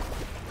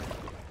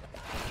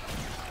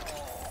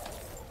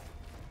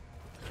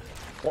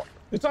 Well,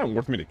 it's not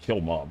worth me to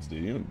kill mobs,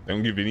 dude. You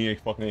don't give any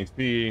fucking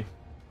XP.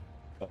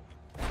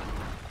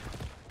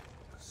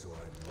 So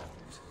I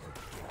locked.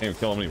 Can't even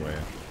kill him anyway. It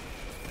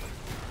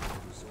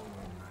was only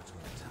a matter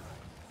of time.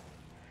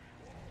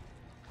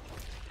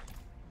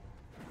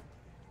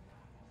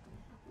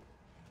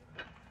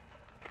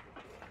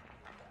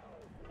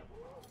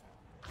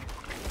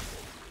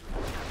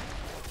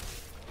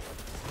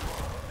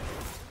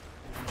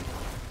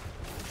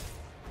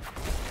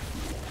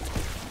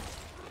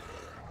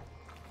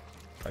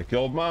 I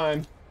killed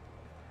mine.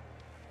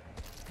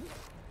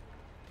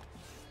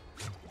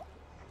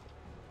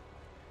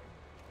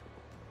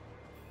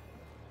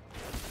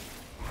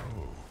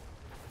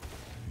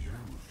 You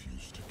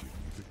refused to give me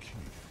the key.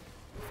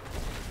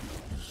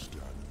 You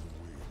stand in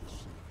the way of the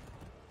sun.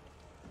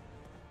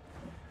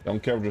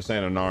 Don't care what you're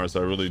saying, Inarius.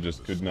 I really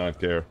just could not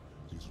care.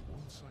 Because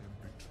once I am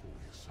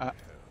victorious in hell,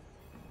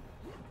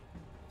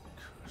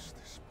 curse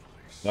this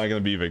place. Not gonna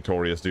be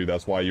victorious, dude.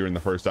 That's why you're in the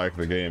first act of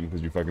the game,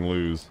 because you fucking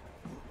lose.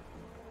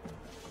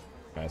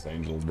 Mass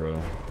angels,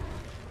 bro.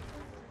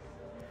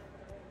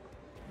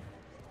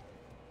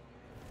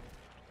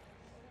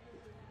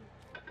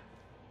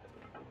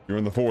 You're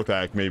in the fourth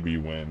act, maybe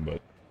you win,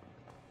 but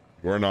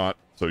you're not,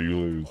 so you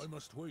lose. I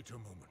must wait a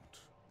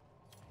moment.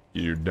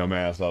 Your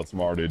dumbass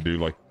outsmarted,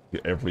 dude, like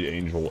every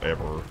angel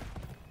ever.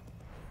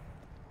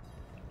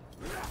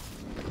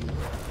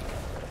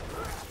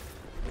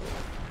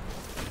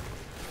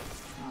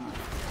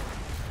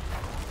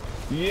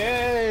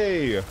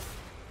 Yay!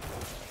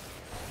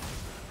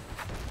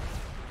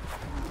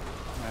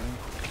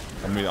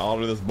 I mean, I'll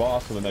do this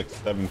boss for the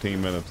next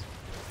 17 minutes.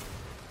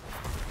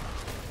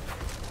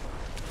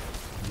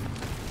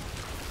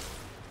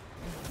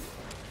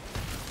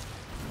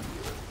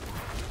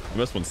 I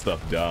miss when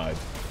stuff died.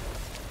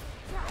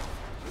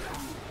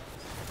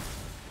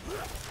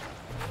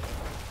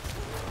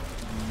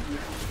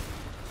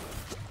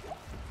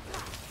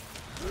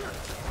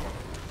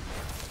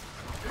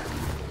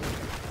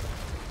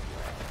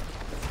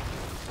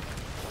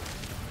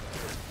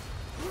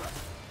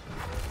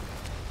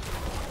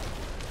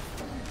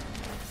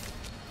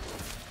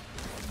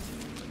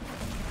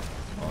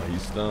 Oh,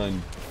 he's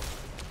stunned.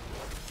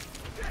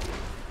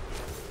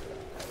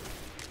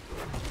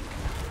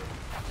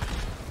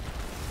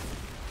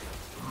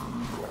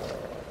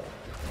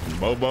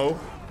 Bobo.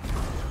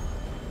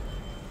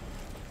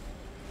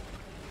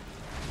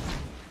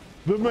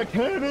 The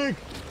mechanic!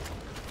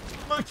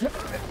 Mechanic!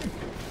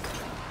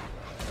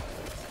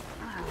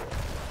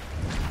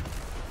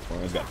 Oh,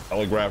 he's got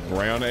telegraph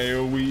ground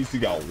AoEs. He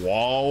got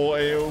wall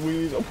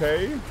AoEs.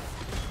 Okay.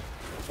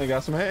 He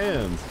got some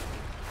hands.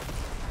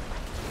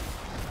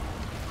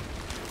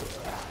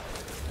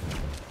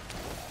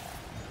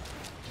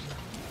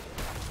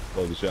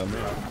 Blow the shit out of me.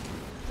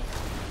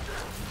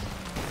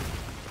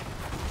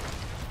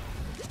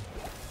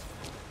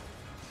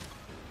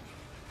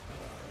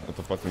 Got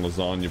the fucking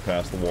lasagna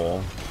past the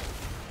wall.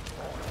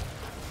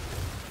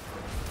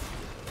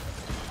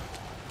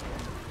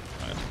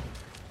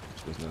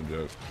 There's no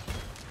joke.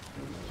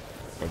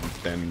 Fucking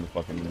standing in the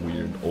fucking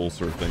weird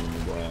ulcer thing in the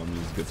ground. You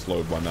just get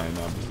slowed by 99%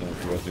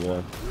 for the rest of your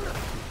life.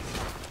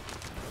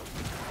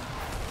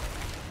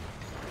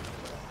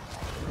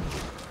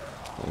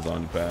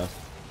 Lasagna pass.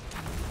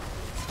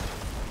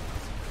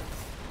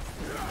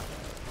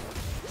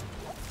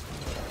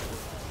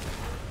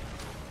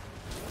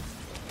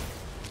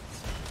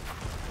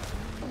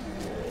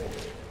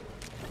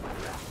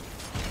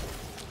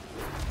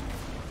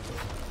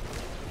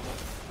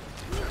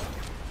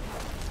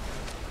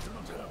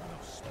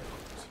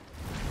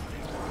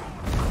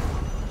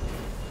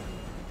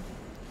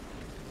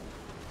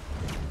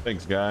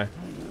 Thanks, guy.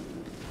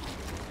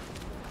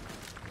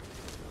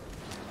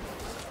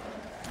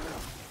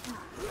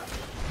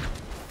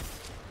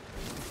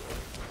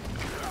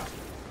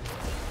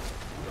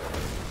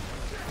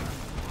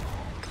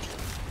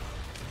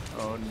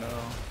 Oh no.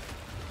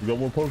 We got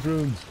more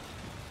potions.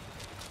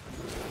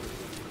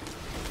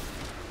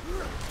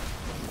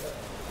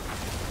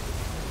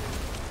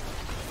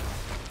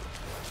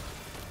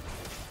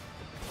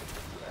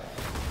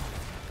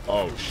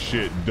 Oh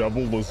shit,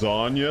 double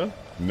lasagna?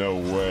 No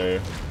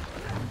way.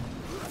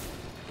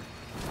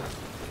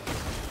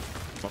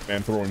 My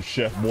man throwing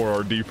Chef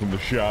Boyardee from the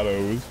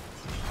shadows.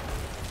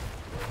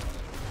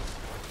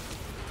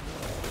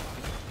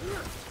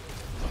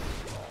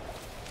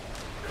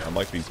 Yeah, I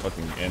like these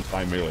fucking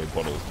anti-melee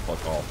puddles.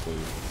 Fuck off,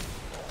 please.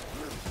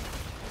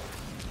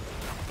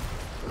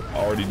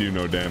 I already do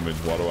no damage.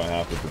 Why do I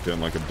have to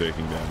pretend like I'm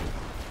taking damage?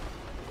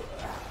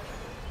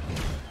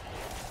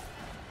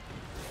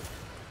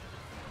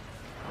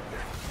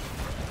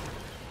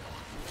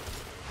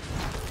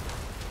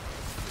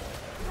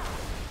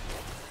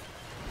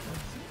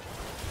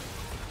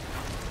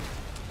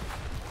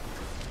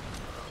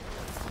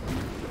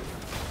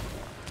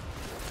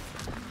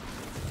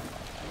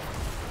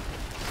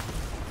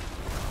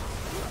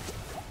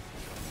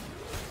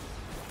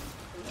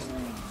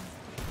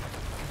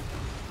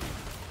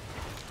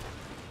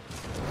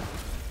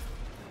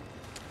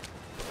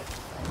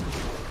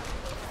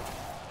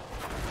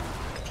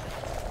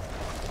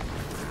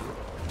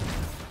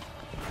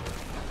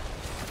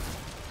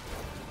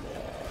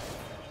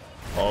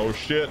 Oh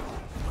shit.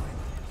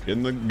 Get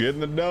in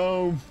the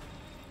dome.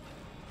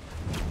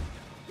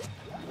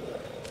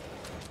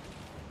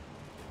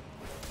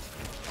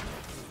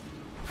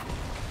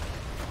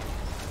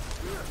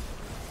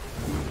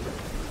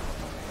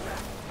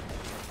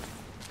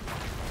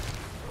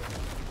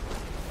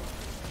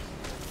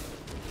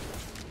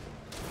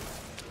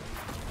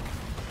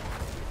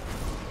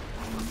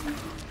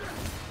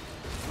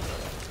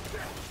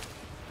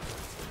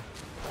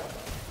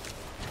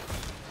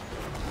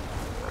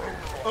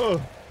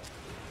 Oh.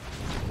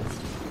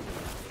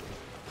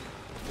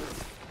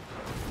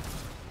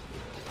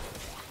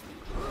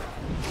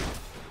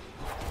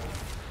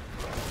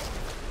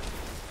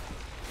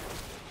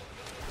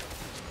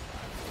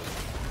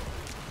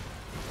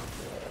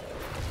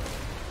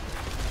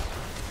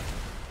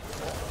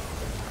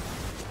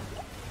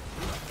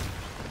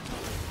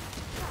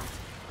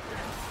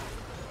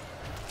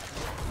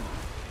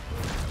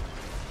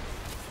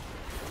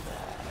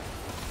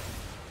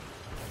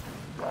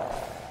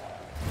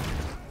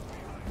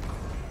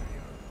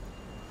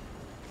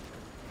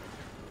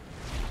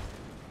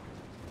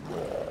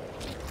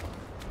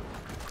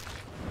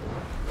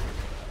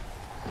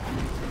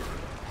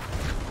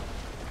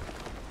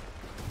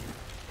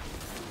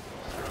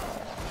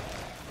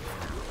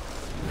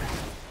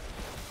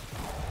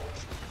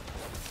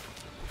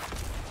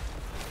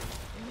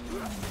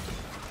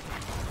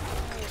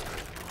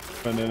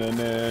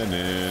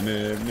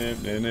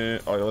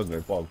 Oh, yeah,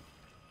 legendary fog.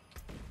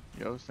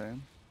 Yo,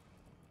 Sam.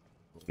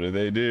 What do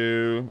they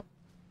do?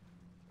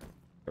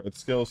 Earth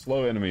skill,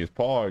 slow enemies.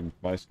 Pog.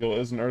 My skill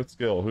is an earth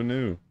skill. Who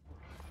knew?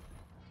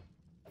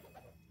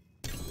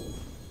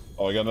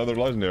 Oh, I got another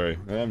legendary.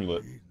 An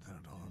amulet.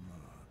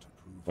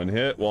 When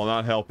hit, while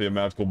not healthy, a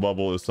magical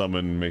bubble is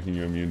summoned, making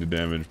you immune to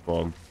damage.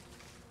 Pog.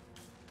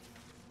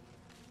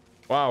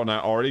 Wow, and I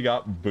already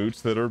got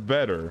boots that are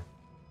better.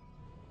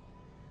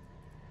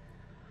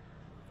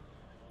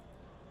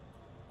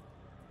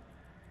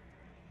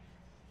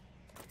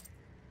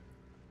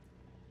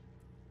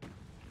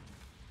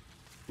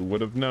 Who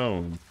would have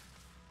known?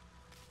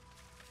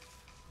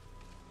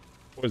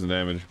 Poison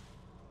damage.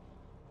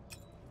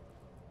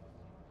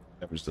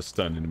 Damage to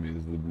stun enemies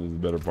is the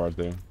better part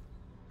there.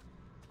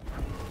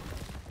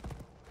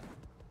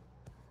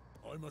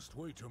 I'm must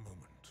wait a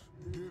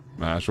moment.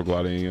 Astral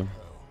gliding.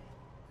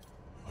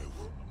 I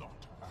will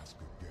not ask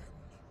again.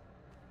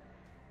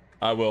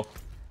 I will.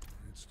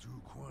 It's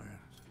too quiet.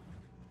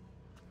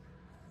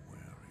 Where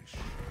is she?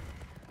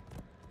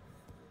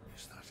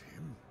 Is that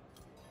him?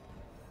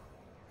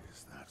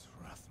 Is that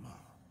Rathma?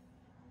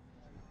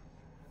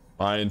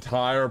 My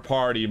entire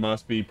party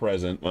must be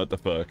present. What the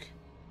fuck?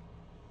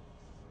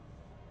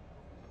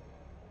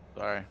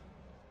 Sorry.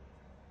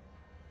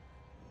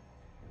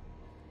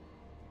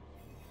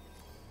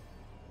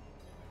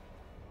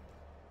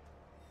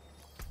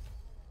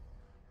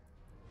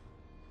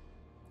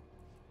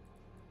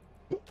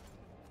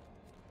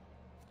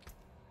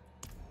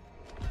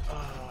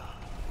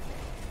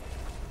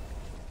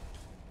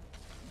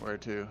 Where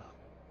to?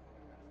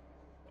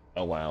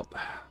 Oh wow.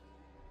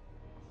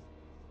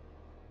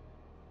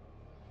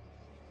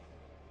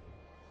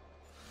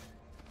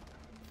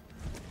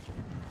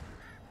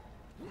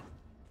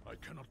 I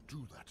cannot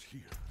do that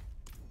here.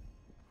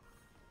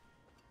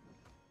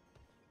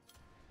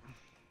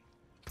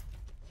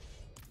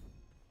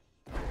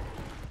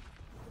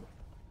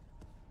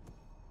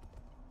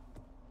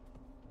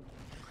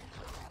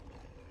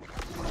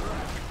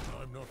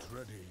 I'm not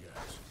ready yet.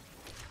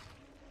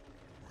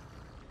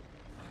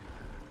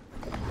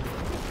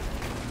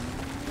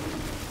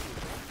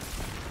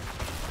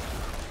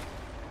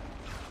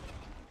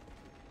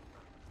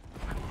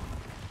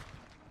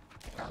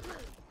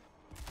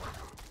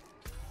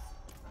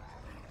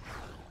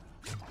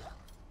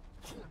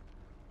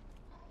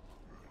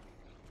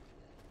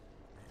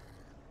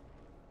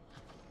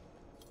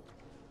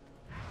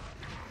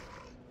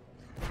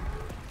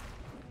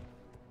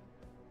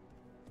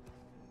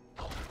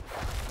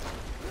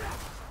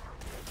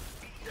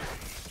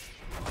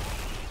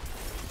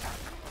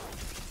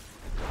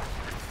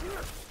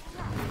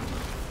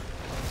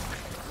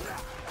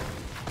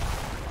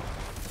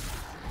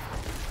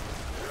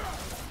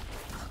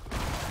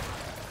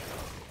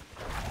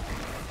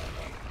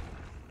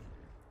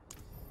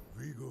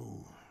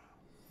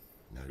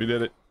 We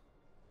did it.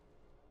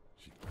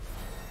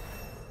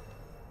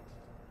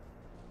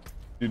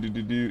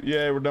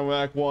 Yeah, we're done with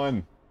Act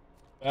 1.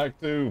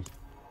 Act 2.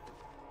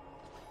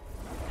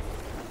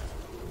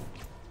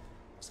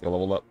 Let's go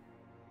level up.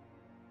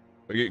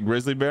 I get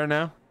Grizzly Bear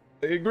now?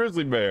 I get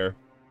Grizzly Bear.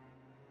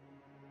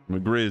 I'm a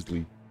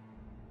Grizzly.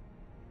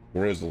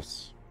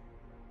 Grizzles.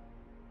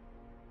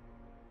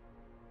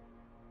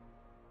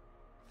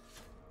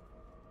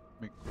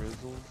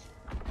 McGrizzles?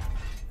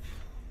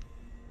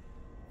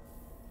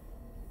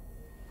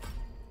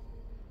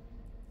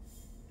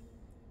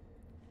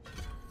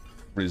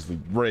 Grizzly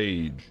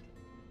Rage.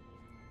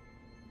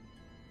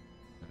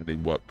 I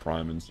need what?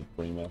 Prime and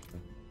Supreme after.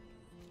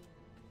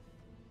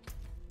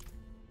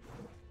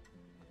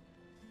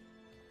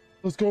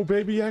 Let's go,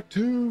 baby, Act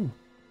 2.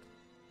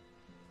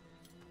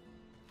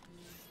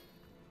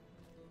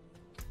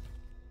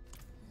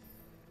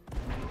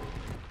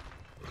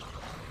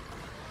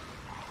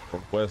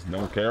 Quest,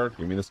 don't care.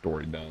 Give me the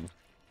story done.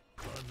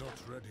 I'm not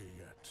ready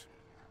yet.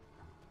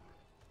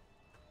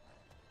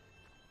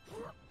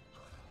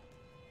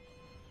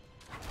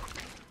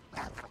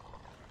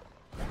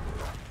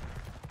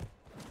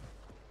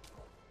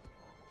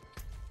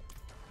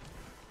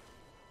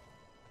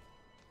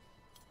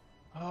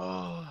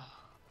 Oh.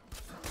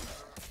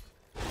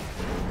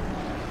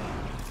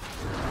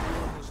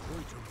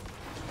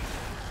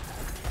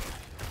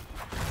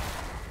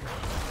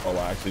 Oh,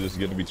 I actually just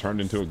get to be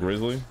turned into a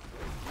grizzly?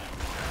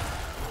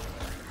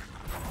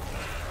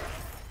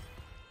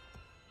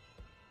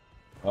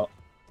 Oh.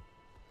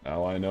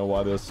 Now I know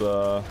why this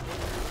skill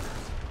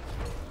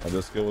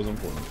was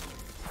important.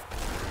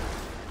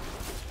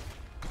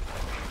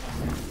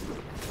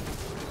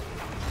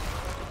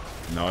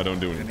 No, I don't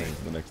do anything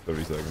for the next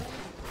 30 seconds.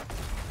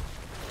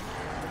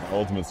 My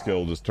ultimate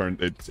skill just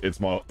turned it's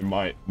my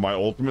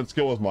ultimate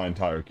skill was my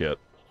entire kit.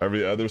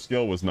 Every other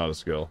skill was not a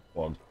skill.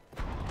 Well,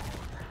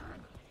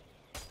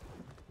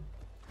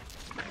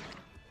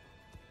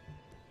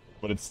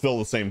 but it's still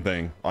the same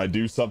thing. I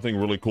do something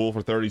really cool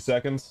for 30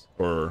 seconds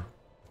or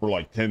for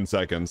like 10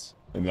 seconds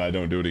and then I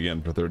don't do it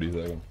again for 30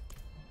 seconds.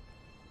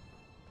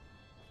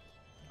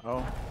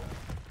 Oh.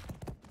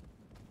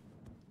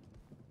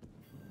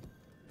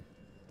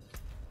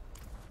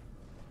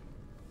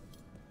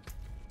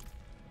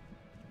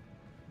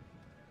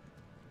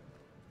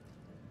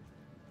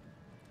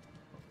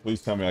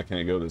 Please tell me I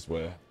can't go this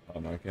way. Oh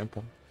no, I can't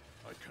pull.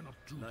 I cannot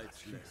do that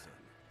here.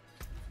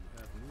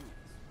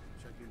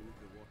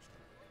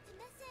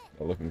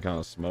 They're looking kind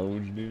of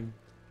smudged, dude.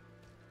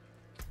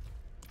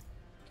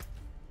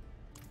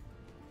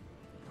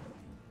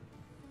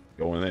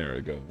 Go in there,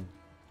 go.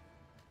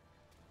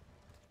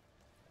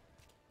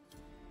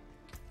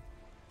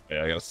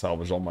 Yeah, I gotta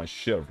salvage all my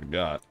shit. I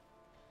forgot.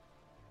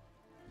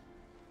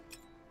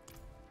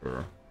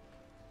 Sure.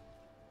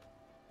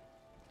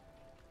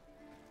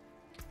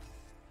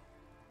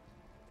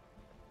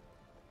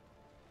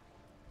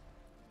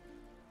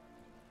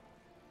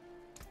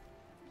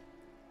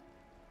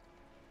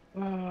 The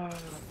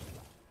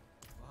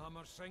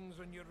hammer sings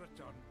when you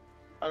return.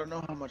 I don't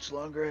know how much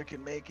longer I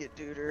can make it,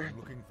 duder. I'm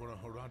looking for a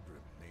Horadrim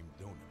named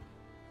Donan.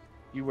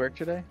 You work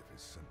today? Friend of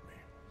his sent me.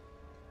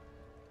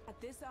 At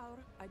this hour,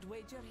 I'd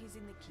wager he's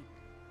in the keep.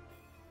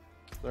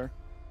 Sir?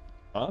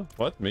 Huh?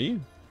 What?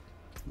 Me?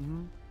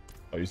 Mm-hmm.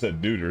 Oh, you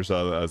said duder,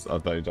 so I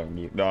thought you were talking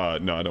dude. No, I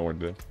don't work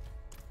today.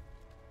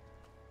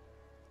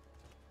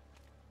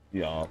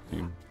 Yeah, off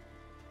you.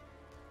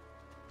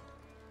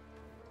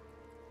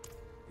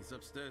 He's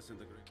upstairs in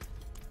the grave.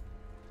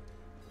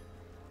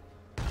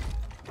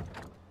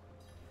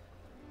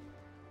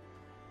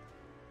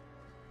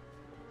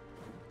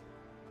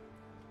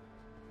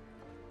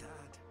 Dad,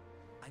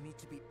 I need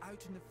to be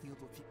out in the field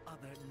with the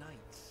other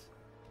knights.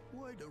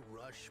 Why the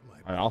rush, my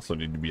I also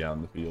need to be out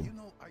in the field. You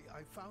know,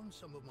 I found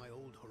some of my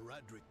old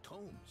Horadric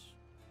tomes.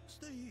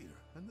 Stay here,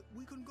 and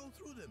we can go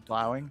through them.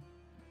 Plowing?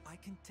 I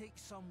can take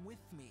some with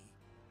me.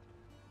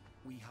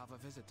 We have a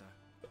visitor.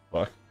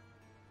 Fuck.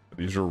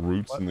 These are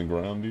roots in the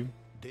ground, dude.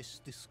 This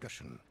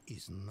discussion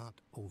is not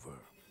over.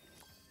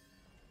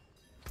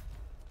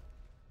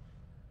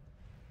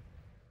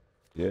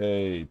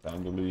 Yay,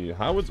 time to leave.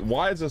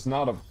 Why is this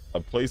not a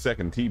place I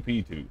can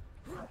TP to?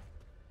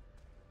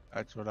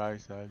 That's what I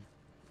said.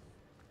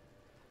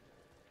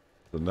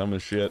 The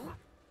dumbest shit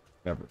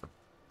ever.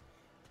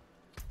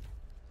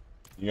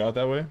 You out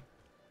that way?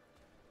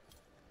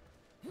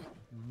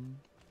 Mm-hmm.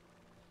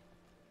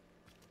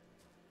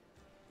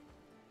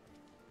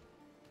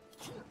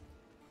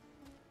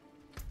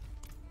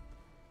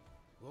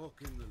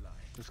 Walk in the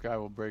light. This guy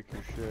will break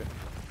your shit.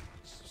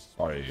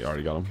 Sorry, you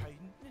already got him.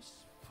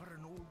 Kindness for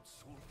an old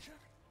soldier.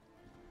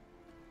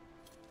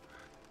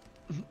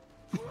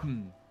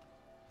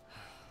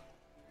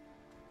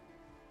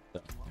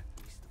 What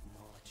waste of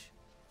knowledge.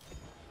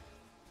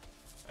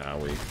 Ah,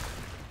 wait.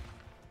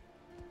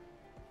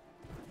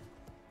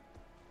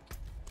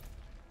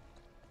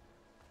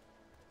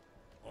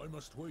 I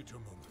must wait a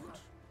moment.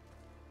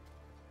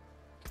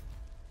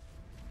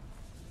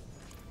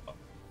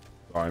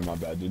 Sorry, my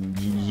bad. Didn't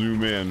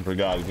zoom in.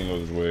 Forgot he can go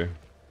this way.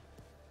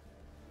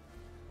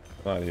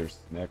 Get out of here,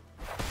 snack.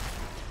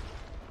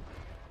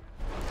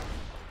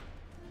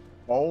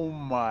 Oh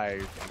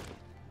my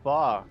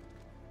fuck.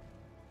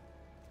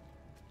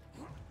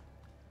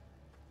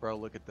 Bro,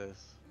 look at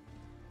this.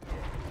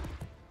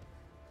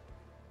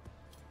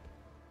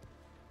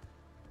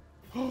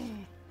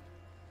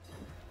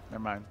 Never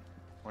mind.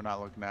 We're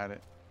not looking at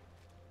it.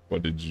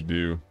 What did you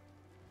do?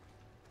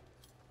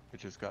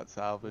 It just got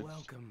salvaged.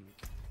 Welcome.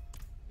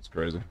 It's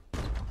crazy.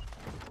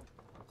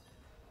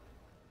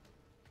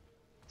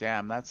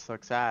 Damn, that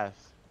sucks ass.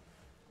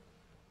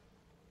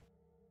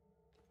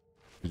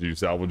 Did you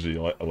salvage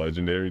a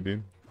legendary,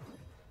 dude?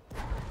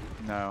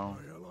 No.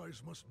 My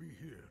allies must be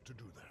here to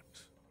do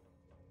that.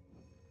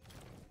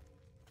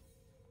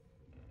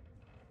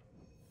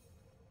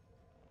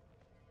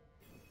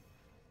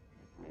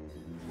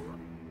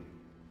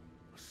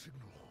 A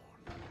signal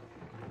horn.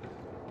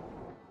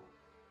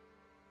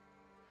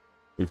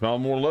 We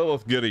found more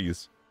Lilith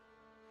goodies.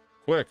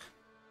 Quick.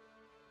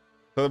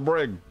 To the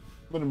brig.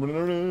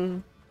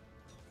 Oh,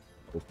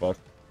 fuck.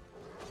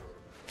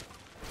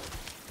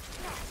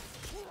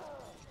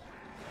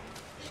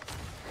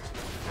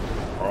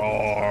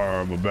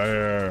 Roar, I'm a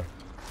bear.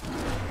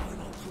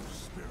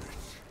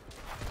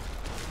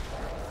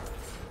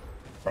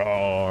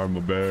 Roar, I'm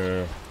a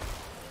bear.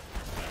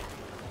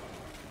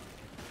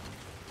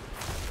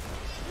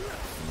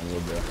 I'm a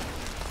bear.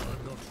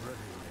 I'm not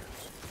ready yet.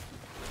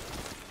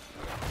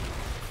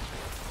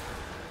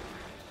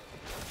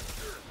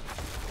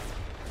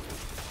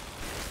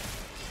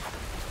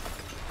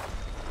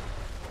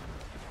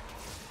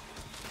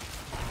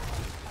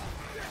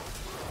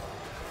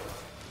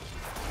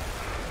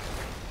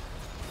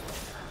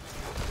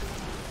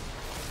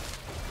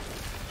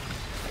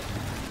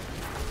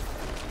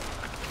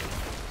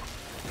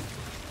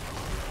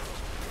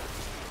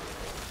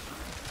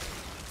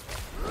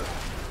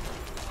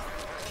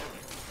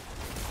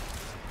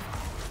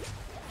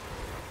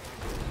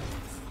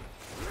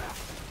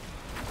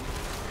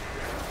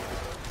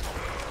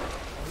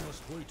 I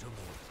must wait a moment.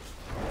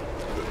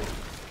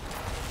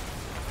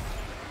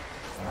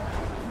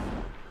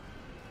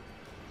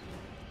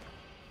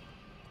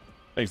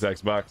 Thanks,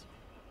 Xbox.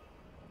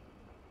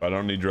 I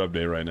don't need your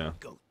update right now.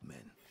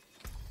 Goatmen.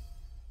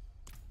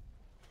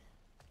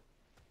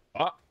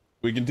 Ah,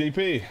 we can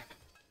TP.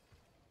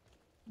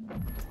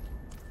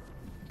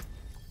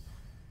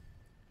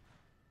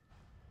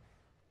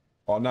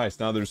 Oh, nice.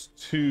 Now there's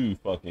two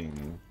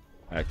fucking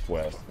hack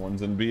quests.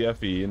 One's in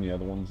BFE and the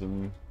other one's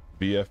in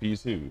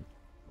BFE 2.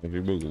 If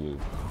you're boogaloo.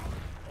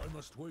 I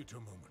must wait a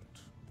moment.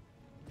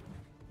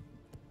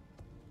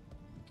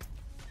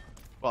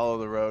 Follow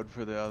the road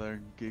for the other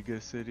Giga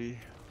City.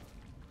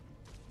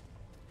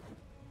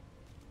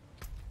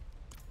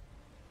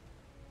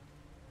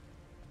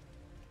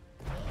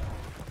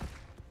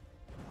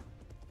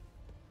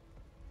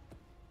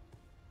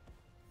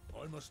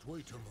 I must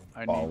wait a moment.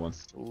 I Follow need one.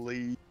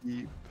 sleep.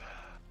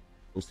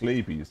 Those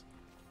sleepies.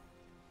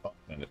 Oh,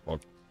 man, it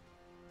fuck.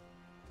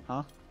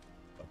 Huh?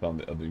 I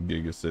found the other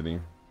Giga City.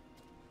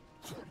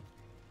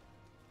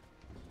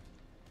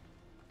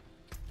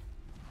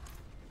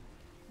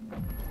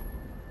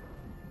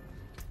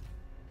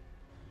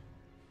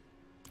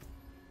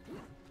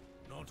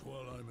 Not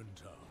while I'm in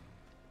town.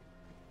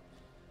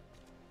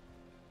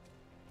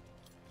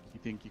 You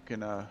think you can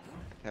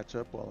catch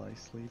up while I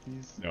sleep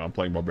these? No, I'm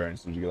playing barbarian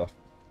as soon as you get off.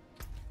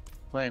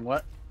 Playing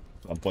what?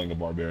 I'm playing a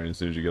barbarian as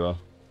soon as you get off.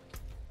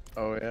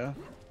 Oh yeah?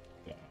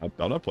 Yeah,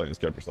 I'm not playing this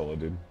character solo,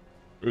 dude.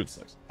 Druid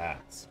sucks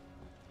ass.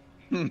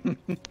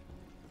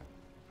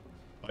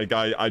 Like,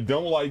 I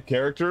don't like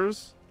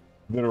characters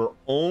that are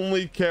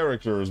only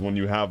characters when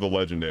you have the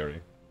legendary.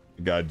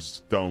 Like, I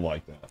just don't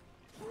like that.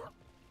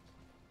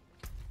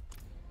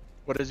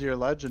 What does your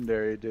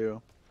legendary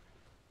do?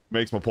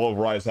 Makes my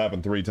pulverize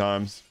happen 3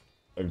 times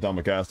every time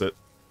I cast it.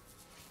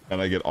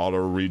 And I get auto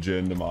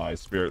regen to my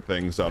spirit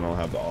thing, so I don't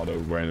have the auto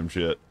random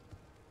shit.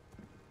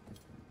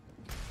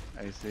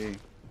 I see.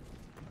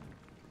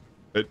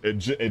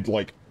 It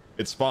like,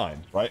 it's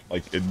fine, right?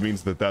 Like, it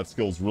means that that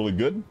skill's really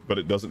good, but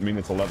it doesn't mean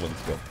it's a leveling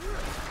skill.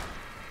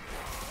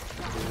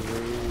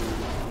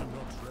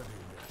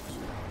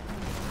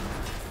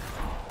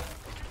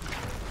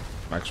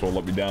 Maxwell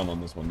let me down on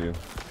this one, dude.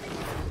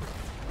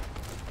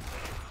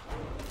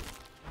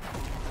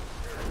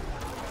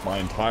 My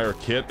entire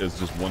kit is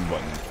just one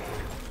button.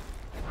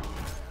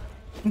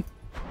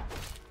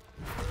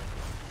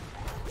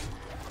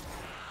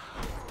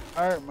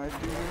 Alright, my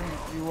dude,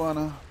 you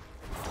wanna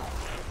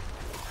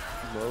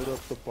load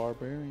up the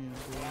barbarian,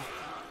 dude?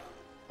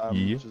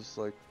 I'm just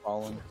like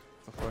falling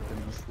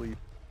fucking asleep.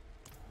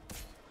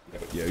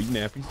 Yeah, you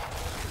nappies.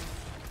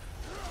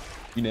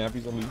 You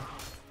nappies on me.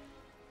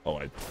 Oh,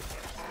 I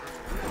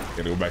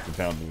gotta go back to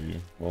town with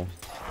you. Well,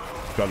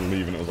 tried to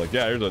leave and it was like,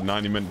 yeah, here's a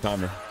 90-minute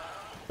timer.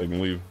 They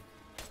can leave.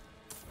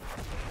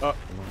 Oh.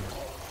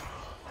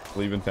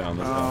 Leaving town.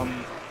 That's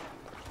fine.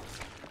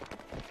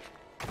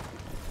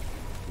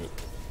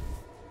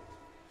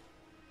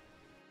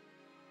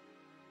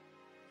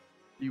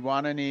 You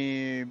want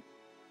any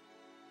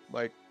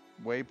like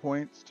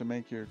waypoints to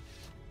make your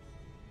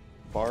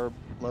barb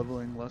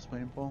leveling less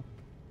painful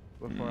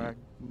before I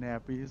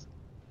nappies?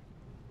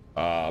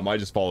 I might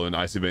just follow an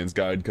Icy Veins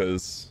guide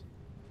because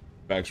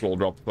Maxwell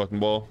dropped the fucking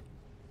ball.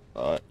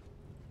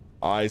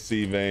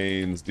 Icy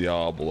Veins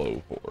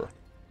Diablo 4.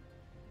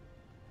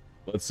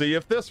 Let's see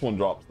if this one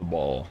drops the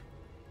ball.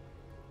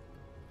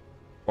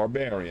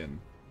 Barbarian.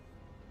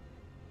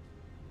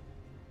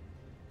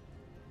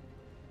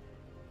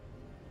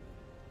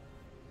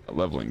 A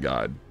leveling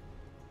guide.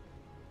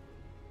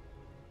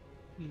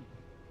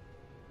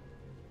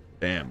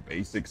 Damn,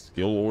 basic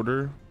skill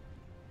order.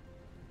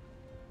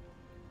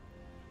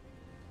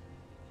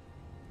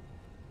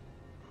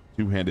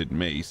 Two-handed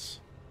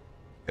mace.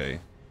 Okay.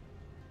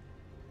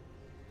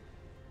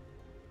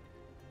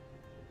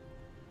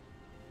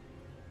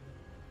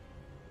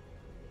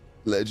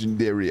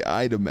 Legendary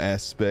item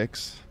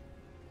aspects.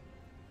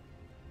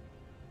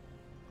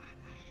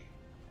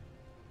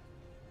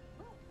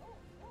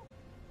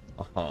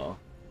 Uh-huh.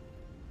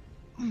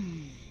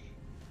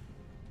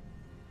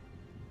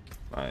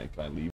 Alright, can I leave?